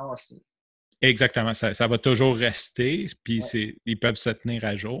facilement aussi. Exactement, ça va toujours rester, puis ils peuvent se tenir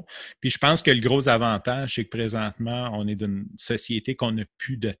à jour. Puis je pense que le gros avantage, c'est que présentement, on est d'une société qu'on n'a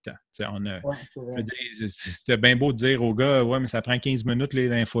plus de temps. C'est vrai. C'était bien beau de dire aux gars, ouais, mais ça prend 15 minutes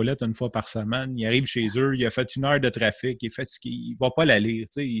les infolettes une fois par semaine. Il arrive chez eux, il a fait 1 heure de trafic, il est fatigué, il ne va pas la lire.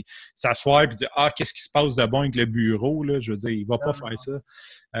 Il s'asseoir et dire qu'est-ce qui se passe de bon avec le bureau? Là? Je veux dire, il ne va pas faire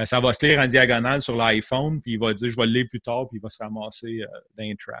ça. Ça va se lire en diagonale sur l'iPhone, puis il va dire je vais le lire plus tard, puis il va se ramasser dans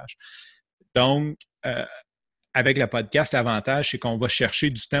les trash. Donc, avec le podcast, l'avantage, c'est qu'on va chercher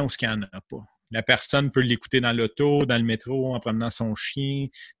du temps où il n'y en a pas. La personne peut l'écouter dans l'auto, dans le métro, en promenant son chien.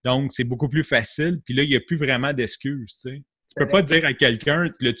 Donc, c'est beaucoup plus facile. Puis là, il n'y a plus vraiment d'excuses. Tu ne peux pas dire à quelqu'un,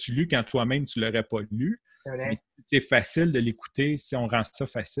 l'as-tu lu quand toi-même, tu ne l'aurais pas lu. Mais c'est facile de l'écouter. Si on rend ça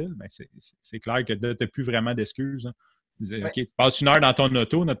facile, bien, c'est clair que tu n'as plus vraiment d'excuses. Hein. OK, tu passes 1 heure dans ton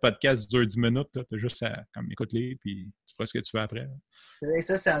auto, notre podcast dure 10 minutes, tu as juste à écoute-les, puis tu feras ce que tu veux après. Et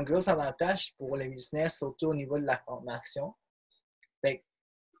ça, c'est un gros avantage pour les business, surtout au niveau de la formation. Fait,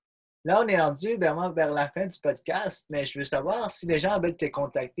 là, on est rendu vraiment vers la fin du podcast, mais je veux savoir si les gens veulent te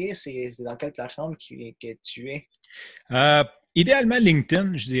contacter, c'est dans quelle plateforme que tu es? Idéalement,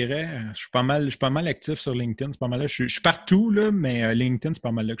 LinkedIn, je dirais. Je suis pas mal actif sur LinkedIn. C'est pas mal là. Je suis partout, là, mais LinkedIn, c'est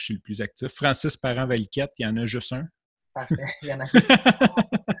pas mal là que je suis le plus actif. Francis Parent-Valiquette, il y en a juste un. Parfait. Il y en a.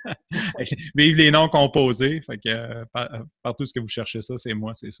 Vive les noms composés. Fait que partout ce que vous cherchez ça, c'est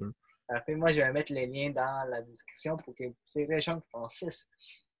moi, c'est sûr. Parfait. Moi, je vais mettre les liens dans la description pour que c'est les gens qui Francis.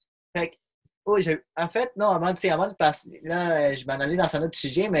 Fait que, en fait, non, avant de passer, là, je vais en aller dans un autre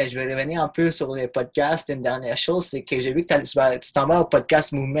sujet, mais je vais revenir un peu sur les podcasts. Une dernière chose, c'est que j'ai vu que tu t'en vas au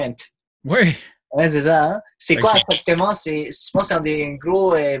podcast Movement. Oui. Oui, c'est ça, hein? C'est quoi exactement? Je pense que c'est un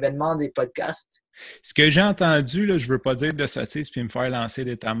gros événement des podcasts. Ce que j'ai entendu, là, je ne veux pas dire de sottise puis me faire lancer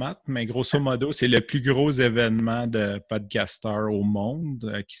des tomates, mais grosso modo, c'est le plus gros événement de podcasters au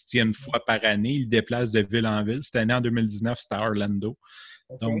monde qui se tient une fois par année. Il déplace de ville en ville. Cette année, en 2019, c'était à Orlando.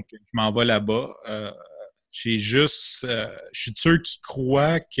 Okay. Donc, je m'en vais là-bas. Je suis de ceux qui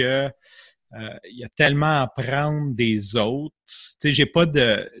croient que Il y a tellement à apprendre des autres. Tu sais,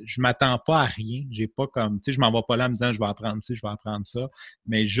 je m'attends pas à rien. J'ai pas comme, tu sais, je m'en vais pas là en me disant je vais apprendre ci, je vais apprendre ça.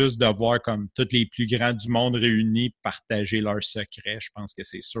 Mais juste de voir comme tous les plus grands du monde réunis partager leurs secrets, je pense que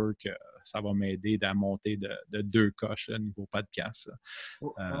c'est sûr que ça va m'aider à monter de 2 coches là, niveau podcast.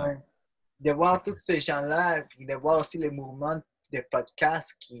 Ouais. De voir tous ces gens-là, puis de voir aussi le mouvement de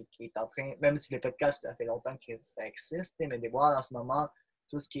podcast qui est en train, même si les podcasts, ça fait longtemps que ça existe, mais de voir en ce moment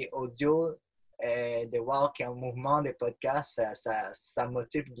tout ce qui est audio, de voir qu'il y a un mouvement de podcasts, ça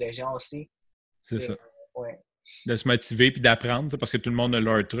motive les gens aussi. C'est ça. Ouais. De se motiver puis d'apprendre, parce que tout le monde a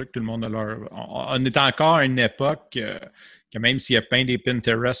leur truc, tout le monde a leur... On est encore à une époque que même s'il y a plein des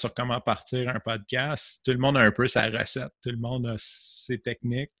Pinterest sur comment partir un podcast, tout le monde a un peu sa recette, tout le monde a ses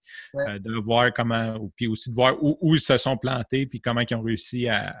techniques, Ouais. de voir comment, puis aussi de voir où ils se sont plantés puis comment ils ont réussi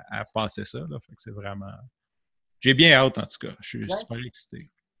à passer ça. Là. Fait que c'est vraiment... J'ai bien hâte, en tout cas. Je suis super excité.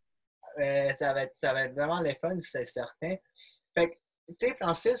 Ça va être vraiment le fun, c'est certain. Fait que, tu sais,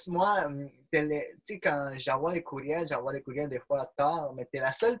 Francis, moi, tu sais, quand j'envoie des courriels des fois tard, mais tu es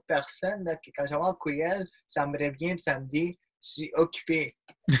la seule personne là, quand j'envoie un courriel, ça me revient et ça me dit je suis occupé.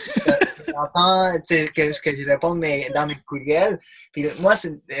 J'entends que je réponds dans mes courriels. Puis moi,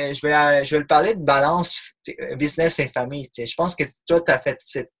 je vais le parler de balance business et famille. Je pense que toi, tu as fait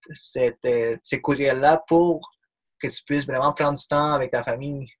ces courriels-là pour que tu puisses vraiment prendre du temps avec ta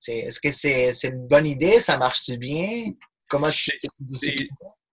famille. Est-ce que c'est une bonne idée? Ça marche-tu bien? Comment tu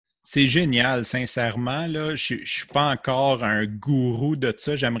C'est génial, sincèrement. Là, je ne suis pas encore un gourou de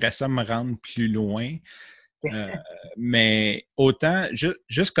ça. J'aimerais ça me rendre plus loin. Mais autant,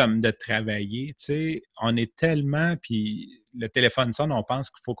 juste comme de travailler, tu sais, on est tellement, puis le téléphone sonne, on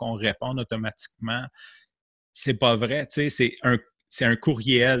pense qu'il faut qu'on réponde automatiquement. C'est pas vrai, tu sais, c'est un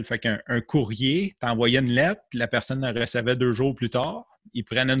courriel. Fait qu'un courrier, t'envoyais une lettre, la personne la recevait 2 jours plus tard. Ils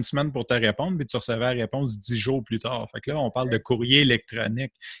prennent une semaine pour te répondre, puis tu recevais la réponse 10 jours plus tard. Fait que là, on parle de courrier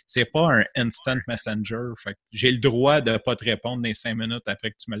électronique. C'est pas un instant messenger. Fait que j'ai le droit de ne pas te répondre dans 5 minutes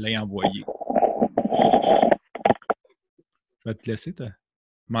après que tu me l'aies envoyé. Je vais te laisser.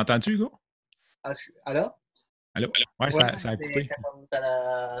 M'entends-tu, Hugo? Allô? Allô? Ouais, ça a coupé.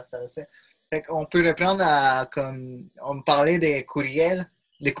 Fait qu'on peut reprendre comme on me parlait des courriels,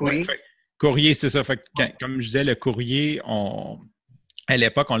 des courriers. Ouais, courrier, c'est ça. Fait que, comme je disais, le courrier, à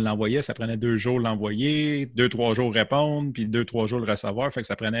l'époque, on l'envoyait, ça prenait 2 jours l'envoyer, 2-3 jours répondre, puis 2-3 jours le recevoir. Fait que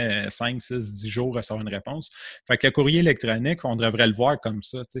ça prenait 5, 6, 10 jours recevoir une réponse. Fait que le courrier électronique, on devrait le voir comme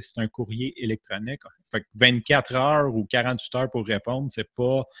ça. C'est un courrier électronique. Fait que 24 heures ou 48 heures pour répondre, c'est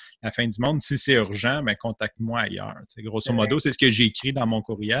pas la fin du monde. Si c'est urgent, ben contacte-moi ailleurs. Grosso modo, c'est ce que j'ai écrit dans mon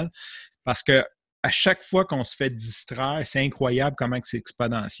courriel. Parce que à chaque fois qu'on se fait distraire, c'est incroyable comment c'est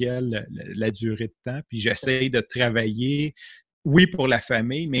exponentiel la durée de temps. Puis j'essaye de travailler, oui, pour la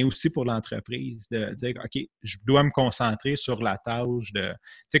famille, mais aussi pour l'entreprise, de dire, OK, je dois me concentrer sur la tâche de... Tu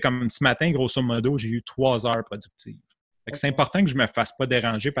sais, comme ce matin, grosso modo, j'ai eu 3 heures productives. Fait que c'est important que je ne me fasse pas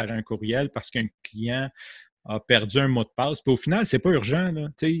déranger par un courriel parce qu'un client a perdu un mot de passe. Puis au final, c'est pas urgent. Là.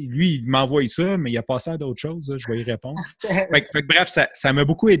 Lui, il m'envoie ça, mais il a passé à d'autres choses. Là, je vais y répondre. Fait que, bref, ça m'a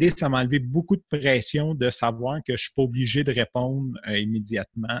beaucoup aidé. Ça m'a enlevé beaucoup de pression de savoir que je ne suis pas obligé de répondre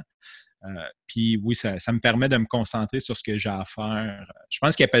immédiatement. Puis oui, ça me permet de me concentrer sur ce que j'ai à faire. Je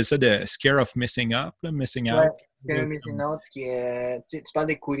pense qu'ils appellent ça de scare of missing up, là, missing out. Scare of missing out, tu parles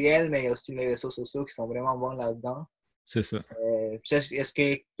des courriels, mais il y a aussi les réseaux sociaux qui sont vraiment bons là-dedans. C'est ça.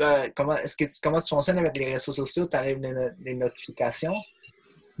 Comment tu fonctionnes avec les réseaux sociaux? Tu arrives des notifications?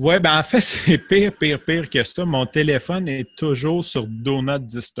 Oui, ben en fait, c'est pire que ça. Mon téléphone est toujours sur Do Not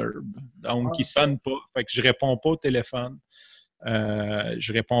Disturb. Donc, il ne sonne pas. Fait que je ne réponds pas au téléphone.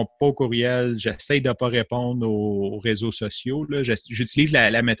 Je ne réponds pas au courriel. J'essaye de ne pas répondre aux réseaux sociaux. Là. J'utilise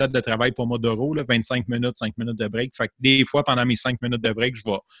la méthode de travail Pomodoro, là, 25 minutes, 5 minutes de break. Fait que des fois, pendant mes 5 minutes de break, je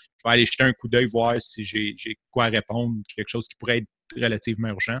vais aller jeter un coup d'œil, voir si j'ai quoi répondre, quelque chose qui pourrait être relativement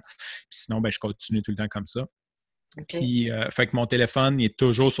urgent. Puis sinon, ben, je continue tout le temps comme ça. Okay. Puis, fait que mon téléphone il est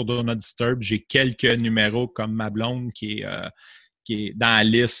toujours sur Do Not Disturb. J'ai quelques numéros comme ma blonde qui est dans la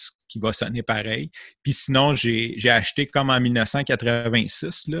liste qui va sonner pareil. Puis sinon, j'ai acheté comme en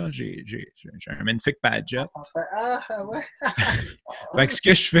 1986, là, j'ai un magnifique Padgett. Ah, ouais! Fait que ce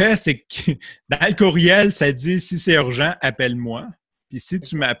que je fais, c'est que dans le courriel, ça dit « Si c'est urgent, appelle-moi ». Puis si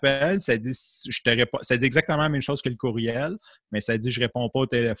tu m'appelles, ça dit ça dit exactement la même chose que le courriel, mais ça dit « Je ne réponds pas au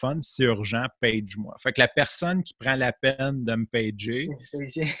téléphone. Si c'est urgent, page-moi ». Fait que la personne qui prend la peine de me pager,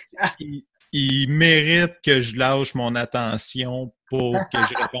 il mérite que je lâche mon attention pour que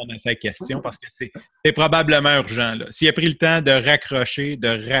je réponde à sa question parce que c'est probablement urgent. Là. S'il a pris le temps de raccrocher,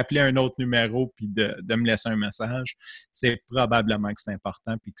 de rappeler un autre numéro puis de me laisser un message, c'est probablement que c'est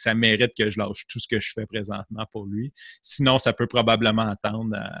important puis que ça mérite que je lâche tout ce que je fais présentement pour lui. Sinon, ça peut probablement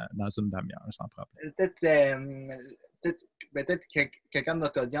attendre dans une demi-heure sans problème. Peut-être que quelqu'un de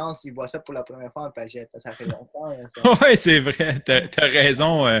notre audience, il voit ça pour la première fois en pagette. Ça fait longtemps. Oui, c'est vrai. T'as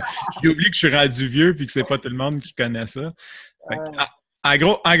raison. J'ai oublié que je suis rendu vieux et que c'est pas tout le monde qui connaît ça. En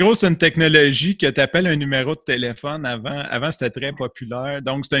gros, c'est une technologie que tu appelles un numéro de téléphone. Avant, c'était très populaire.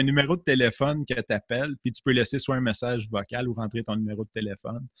 Donc, c'est un numéro de téléphone que tu appelles, puis tu peux laisser soit un message vocal ou rentrer ton numéro de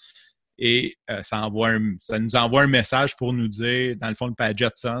téléphone. Et ça nous envoie un message pour nous dire, dans le fond, le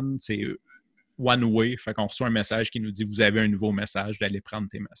Padgett sonne, c'est one way. Fait qu'on reçoit un message qui nous dit « Vous avez un nouveau message, d'aller prendre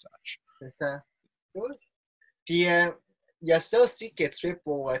tes messages. » C'est ça. Cool. Puis, il y a ça aussi que tu fais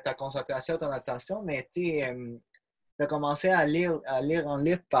pour ta concentration, ton attention, mais tu as commencé à lire un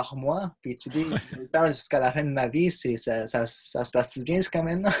livre par mois, puis tu dis « Jusqu'à la fin de ma vie, ça se passe bien jusqu'à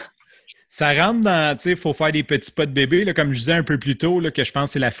maintenant? » Ça rentre dans, tu sais, il faut faire des petits pas de bébé, là, comme je disais un peu plus tôt, là, que je pense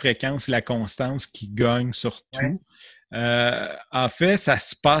que c'est la fréquence et la constance qui gagnent surtout. Ouais. En fait, ça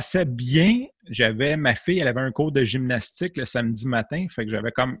se passait bien. Ma fille, elle avait un cours de gymnastique le samedi matin, fait que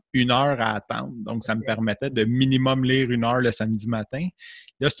j'avais comme 1 heure à attendre. Donc, ça me permettait de minimum lire 1 heure le samedi matin.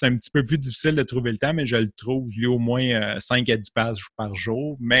 Là, c'est un petit peu plus difficile de trouver le temps, mais je le trouve. Je lis au moins 5 à 10 pages par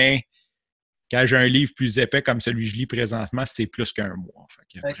jour. Mais quand j'ai un livre plus épais comme celui que je lis présentement, c'est plus qu'1 mois.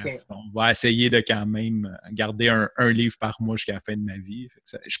 Fait que, bref, on va essayer de quand même garder un livre par mois jusqu'à la fin de ma vie.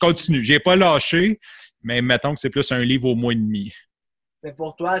 Je continue. Je n'ai pas lâché, mais mettons que c'est plus un livre au mois et demi. Mais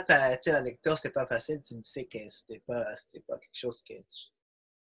pour toi, la lecture, c'est pas facile. Tu me disais que c'était pas quelque chose que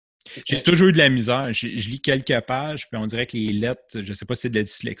tu... J'ai toujours eu de la misère. Je lis quelques pages, puis on dirait que les lettres, je ne sais pas si c'est de la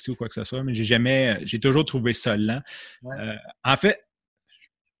dyslexie ou quoi que ce soit, mais j'ai toujours trouvé ça lent. Ouais. En fait,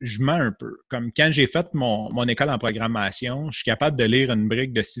 je mens un peu. Comme quand j'ai fait mon école en programmation, je suis capable de lire une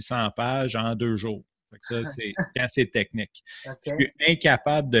brique de 600 pages en 2 jours. Fait que ça, c'est quand c'est technique. Je suis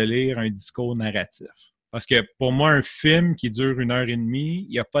incapable de lire un discours narratif. Parce que pour moi, un film qui dure 1h30, il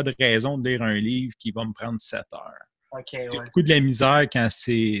n'y a pas de raison de lire un livre qui va me prendre 7 heures. J'ai beaucoup de la misère quand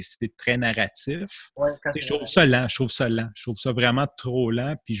c'est très narratif. Ouais, je trouve ça lent. Je trouve ça vraiment trop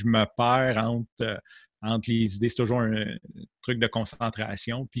lent, puis je me perds entre les idées. C'est toujours un truc de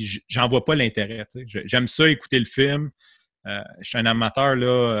concentration, puis j'en vois pas l'intérêt. J'aime ça, écouter le film. Je suis un amateur,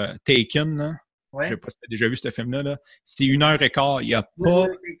 là, Taken, là. Ouais. Je ne sais pas si tu as déjà vu ce film-là. Là. C'est 1h15. Il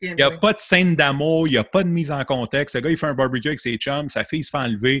n'y a pas de scène d'amour, il n'y a pas de mise en contexte. Le gars, il fait un barbecue avec ses chums, sa fille se fait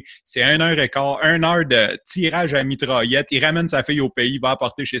enlever. C'est 1h15, 1 heure de tirage à la mitraillette. Il ramène sa fille au pays, il va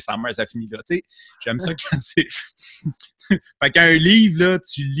apporter chez sa mère, ça finit là. Tu sais, j'aime ça quand c'est... Fait qu'un livre, là,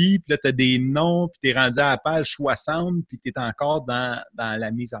 tu lis, puis là, tu as des noms, puis tu es rendu à la page 60, puis tu es encore dans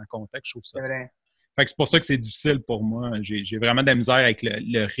la mise en contexte. Je trouve ça. C'est vrai. Fait que c'est pour ça que c'est difficile pour moi. J'ai vraiment de la misère avec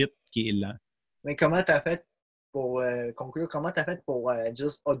le rythme qui est lent. Mais comment tu as fait pour conclure? Comment tu as fait pour,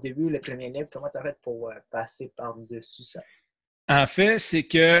 juste au début, le premier livre, comment tu as fait pour passer par-dessus ça? En fait, c'est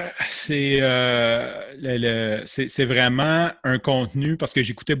que c'est vraiment un contenu, parce que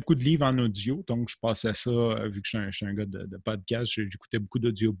j'écoutais beaucoup de livres en audio, donc je passais ça, vu que je suis un gars de podcast, j'écoutais beaucoup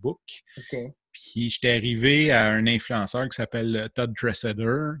d'audiobooks. Okay. Puis j'étais arrivé à un influenceur qui s'appelle Todd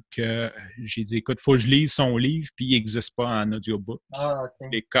Treseder, que j'ai dit, écoute, il faut que je lise son livre, puis il n'existe pas en audiobook. Ah, okay. Je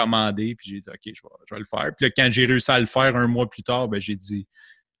l'ai commandé, puis j'ai dit, OK, je vais le faire. Puis là, quand j'ai réussi à le faire 1 mois plus tard, ben, j'ai dit,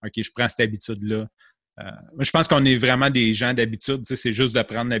 OK, je prends cette habitude-là. Moi, je pense qu'on est vraiment des gens d'habitude. Tu sais, c'est juste de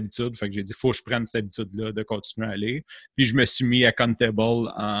prendre l'habitude. Fait que j'ai dit, il faut que je prenne cette habitude-là de continuer à lire. Puis je me suis mis accountable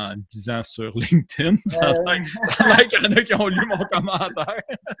en 10 ans sur LinkedIn. Ça a l'air qu'il y en a qui ont lu mon commentaire.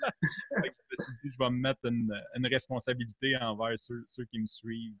 Fait que je me suis dit, je vais me mettre une responsabilité envers ceux qui me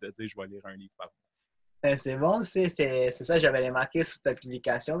suivent, de dire, je vais lire un livre par mois. C'est bon, c'est ça. J'avais remarqué sur ta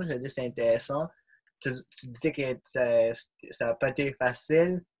publication. Je me dit, c'est intéressant. Tu disais que ça n'a pas été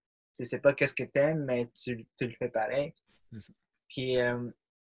facile. Tu sais pas qu'est-ce que tu aimes, mais tu le fais pareil. Puis là,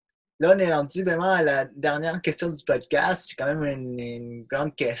 on est rendu vraiment à la dernière question du podcast. C'est quand même une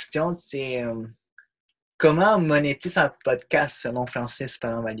grande question. C'est comment monétiser un podcast selon Francis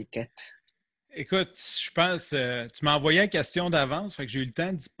Parent-Valiquette? Écoute, je pense, tu m'as envoyé la question d'avance, fait que j'ai eu le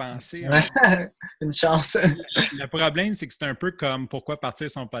temps d'y penser. Une chance. Le problème, c'est que c'est un peu comme pourquoi partir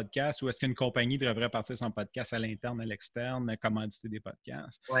son podcast ou est-ce qu'une compagnie devrait partir son podcast à l'interne, à l'externe, commanditer des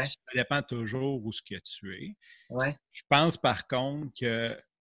podcasts. Ouais. Ça dépend toujours où ce que tu es. Ouais. Je pense par contre que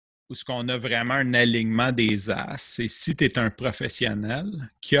où ce qu'on a vraiment un alignement des as, c'est si tu es un professionnel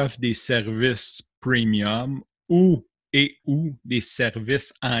qui offre des services premium ou des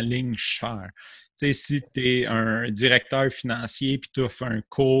services en ligne chers. sais, si tu es un directeur financier puis tu offres un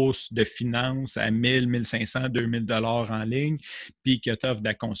cours de finance à 1000, 1500, 2000 dollars en ligne, puis que tu offres de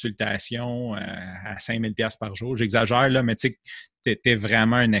la consultation à 5000 pièces par jour, j'exagère là, mais tu sais, tu es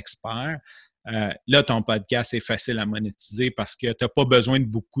vraiment un expert. Là, ton podcast est facile à monétiser parce que tu n'as pas besoin de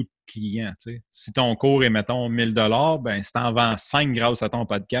beaucoup de clients. Tu sais. Si ton cours est, mettons, 1000 ben si tu en vends 5 grâce à ton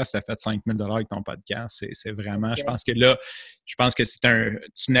podcast, ça fait 5000 avec ton podcast. C'est vraiment, Okay. je pense que c'est un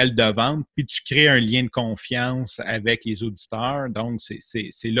tunnel de vente, puis tu crées un lien de confiance avec les auditeurs. Donc,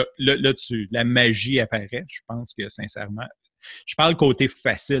 c'est là, la magie apparaît. Je pense que, sincèrement, je parle côté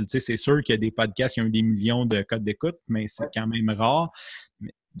facile. Tu sais, c'est sûr qu'il y a des podcasts qui ont des millions de codes d'écoute, mais c'est quand même rare.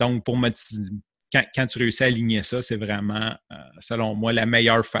 Donc, quand tu réussis à aligner ça, c'est vraiment, selon moi, la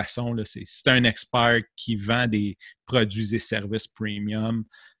meilleure façon. Là, c'est si tu es un expert qui vend des produits et services premium,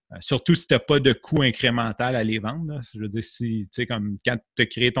 surtout si tu n'as pas de coût incrémental à les vendre. Là. Je veux dire, si, tu sais, comme quand tu as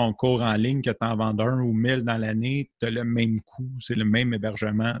créé ton cours en ligne, que tu en vends 1 ou 1000 dans l'année, tu as le même coût, c'est le même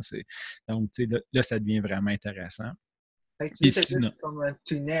hébergement. Donc, tu sais, là, ça devient vraiment intéressant. Fait que tu dis que c'est comme un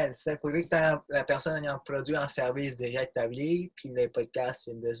tunnel. Il faudrait que la personne ait un produit en service déjà établi, puis les podcasts,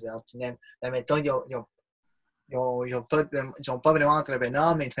 c'est un tunnel. Là, mettons, ils n'ont pas vraiment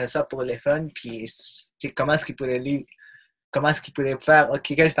d'entrepreneur, mais ils font ça pour les fun, puis comment est-ce qu'ils pourraient faire,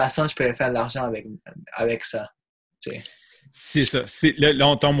 OK, quelle façon je pourrais faire de l'argent avec ça? T'sais. C'est ça. Là,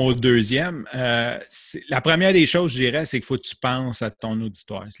 on tombe au deuxième. La première des choses, je dirais, c'est qu'il faut que tu penses à ton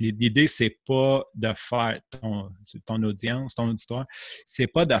auditoire. L'idée, c'est pas de faire ton audience, ton auditoire, c'est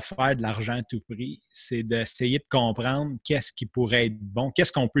pas de faire de l'argent à tout prix, c'est d'essayer de comprendre qu'est-ce qui pourrait être bon,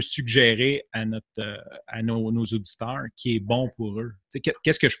 qu'est-ce qu'on peut suggérer à nos auditeurs qui est bon pour eux.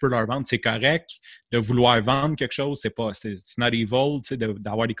 Qu'est-ce que je peux leur vendre? C'est correct de vouloir vendre quelque chose, c'est not evil,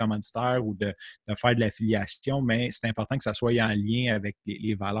 d'avoir des commanditaires ou de faire de l'affiliation, mais c'est important que ça soit en lien avec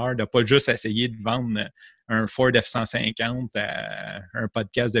les valeurs, de ne pas juste essayer de vendre un Ford F-150 à un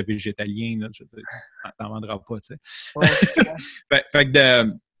podcast de végétalien. Là, je veux dire, t'en vendras pas, tu sais. Ouais. fait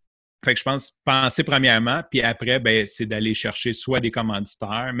que je pense penser premièrement, puis après, ben, c'est d'aller chercher soit des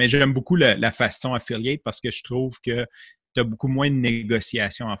commanditaires, mais j'aime beaucoup la façon affiliate parce que je trouve que tu as beaucoup moins de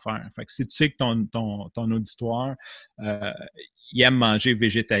négociations à faire. Fait que si tu sais que ton auditoire il aime manger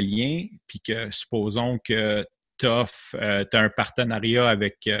végétalien, puis que supposons que tu as un partenariat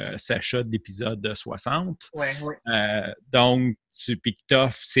avec Sacha de l'épisode 60. Ouais. Donc, puis que tu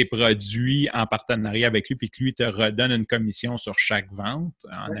offres ses produits en partenariat avec lui, puis que lui te redonne une commission sur chaque vente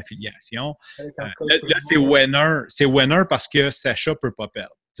en affiliation. Là, c'est winner. C'est winner parce que Sacha ne peut pas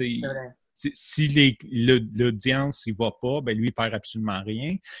perdre. Si l'audience ne va pas, ben lui, il ne perd absolument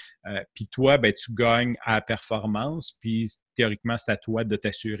rien. Puis toi, ben, tu gagnes à la performance. Puis théoriquement, c'est à toi de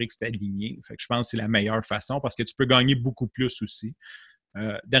t'assurer que c'est aligné. Fait que je pense que c'est la meilleure façon parce que tu peux gagner beaucoup plus aussi.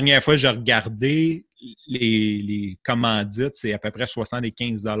 Dernière fois, j'ai regardé les commandites, c'est à peu près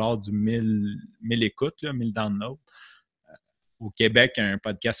 75 $ du 1000 écoutes, là, 1000 downloads. Au Québec, un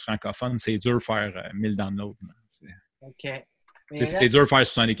podcast francophone, c'est dur de faire 1000 downloads. OK. C'est dur de faire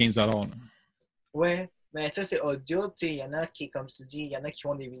 75 $. Oui, mais tu sais, c'est audio. Il y en a qui, comme tu dis, il y en a qui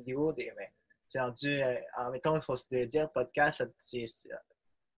font des vidéos. C'est rendu, mettons, il faut se dire, podcast,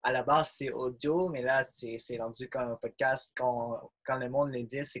 à la base, c'est audio, mais là, c'est rendu comme un podcast. Quand le monde le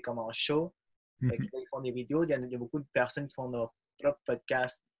dit, c'est comme un show. Là, ils font des vidéos. Il y a beaucoup de personnes qui font leur propre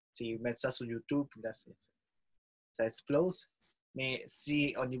podcast. Ils mettent ça sur YouTube, puis là, ça explose. Mais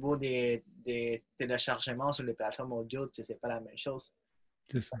si au niveau des téléchargements sur les plateformes audio, c'est pas la même chose.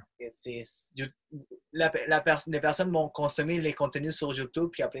 C'est ça. Les personnes vont consommer les contenus sur YouTube,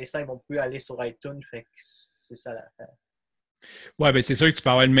 puis après ça, ils vont plus aller sur iTunes. Fait que c'est ça l'affaire. Oui, bien c'est sûr que tu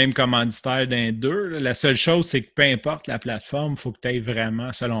peux avoir le même commanditaire d'un deux. Là. La seule chose, c'est que peu importe la plateforme, il faut que tu aies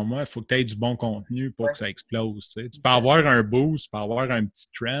vraiment, selon moi, il faut que tu aies du bon contenu pour que ça explose. Tu sais. Tu peux avoir un boost, tu peux avoir un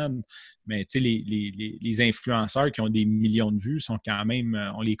petit trend, mais tu sais, les influenceurs qui ont des millions de vues sont quand même,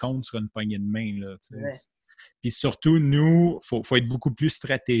 on les compte sur une poignée de main. Là, tu sais. Puis surtout, nous, il faut être beaucoup plus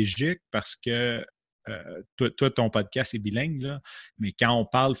stratégique parce que toi, ton podcast est bilingue, là, mais quand on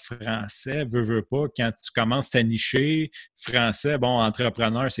parle français, veux pas, quand tu commences à nicher français, bon,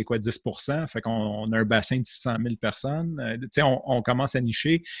 entrepreneur, c'est quoi, 10%? Fait qu'on a un bassin de 600 000 personnes. Tu sais, on commence à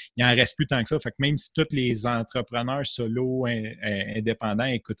nicher, il n'en reste plus tant que ça. Fait que même si tous les entrepreneurs solo indépendants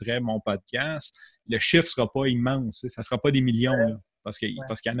écouteraient mon podcast, le chiffre ne sera pas immense. Ça ne sera pas des millions, là. Parce qu'il y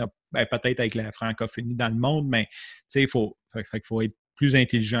en a peut-être avec la francophonie dans le monde, mais il faut être plus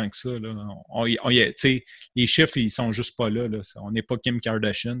intelligent que ça. Là. Les chiffres, ils sont juste pas là. On n'est pas Kim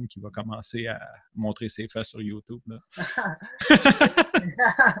Kardashian qui va commencer à montrer ses fesses sur YouTube. Là.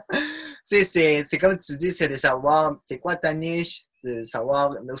 C'est comme tu dis, c'est de savoir c'est quoi ta niche, de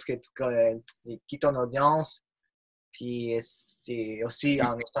savoir où est-ce que qui ton audience. Puis c'est aussi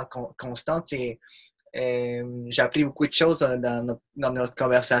en étant constant. J'ai appris beaucoup de choses dans notre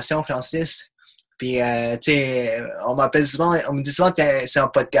conversation, Francis. Puis, on me dit souvent que c'est un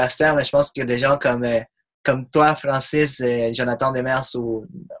podcasteur, mais je pense qu'il y a des gens comme toi, Francis, Jonathan Demers ou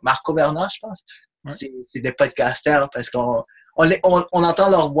Marco Bernard, je pense. Ouais. C'est des podcasteurs parce qu'on entend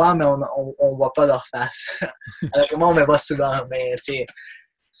leur voix, mais on ne voit pas leur face. Alors que moi, on me voit souvent. Mais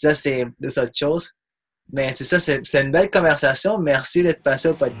ça, c'est deux autres choses. Mais c'est ça, c'est une belle conversation. Merci d'être passé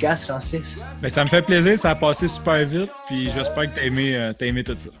au podcast, Francis. Bien, ça me fait plaisir, ça a passé super vite, puis j'espère que t'as aimé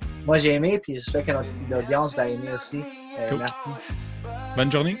tout ça. Moi, j'ai aimé, puis j'espère que l'audience va aimer aussi. Cool. Merci.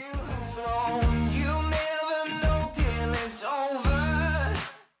 Bonne journée.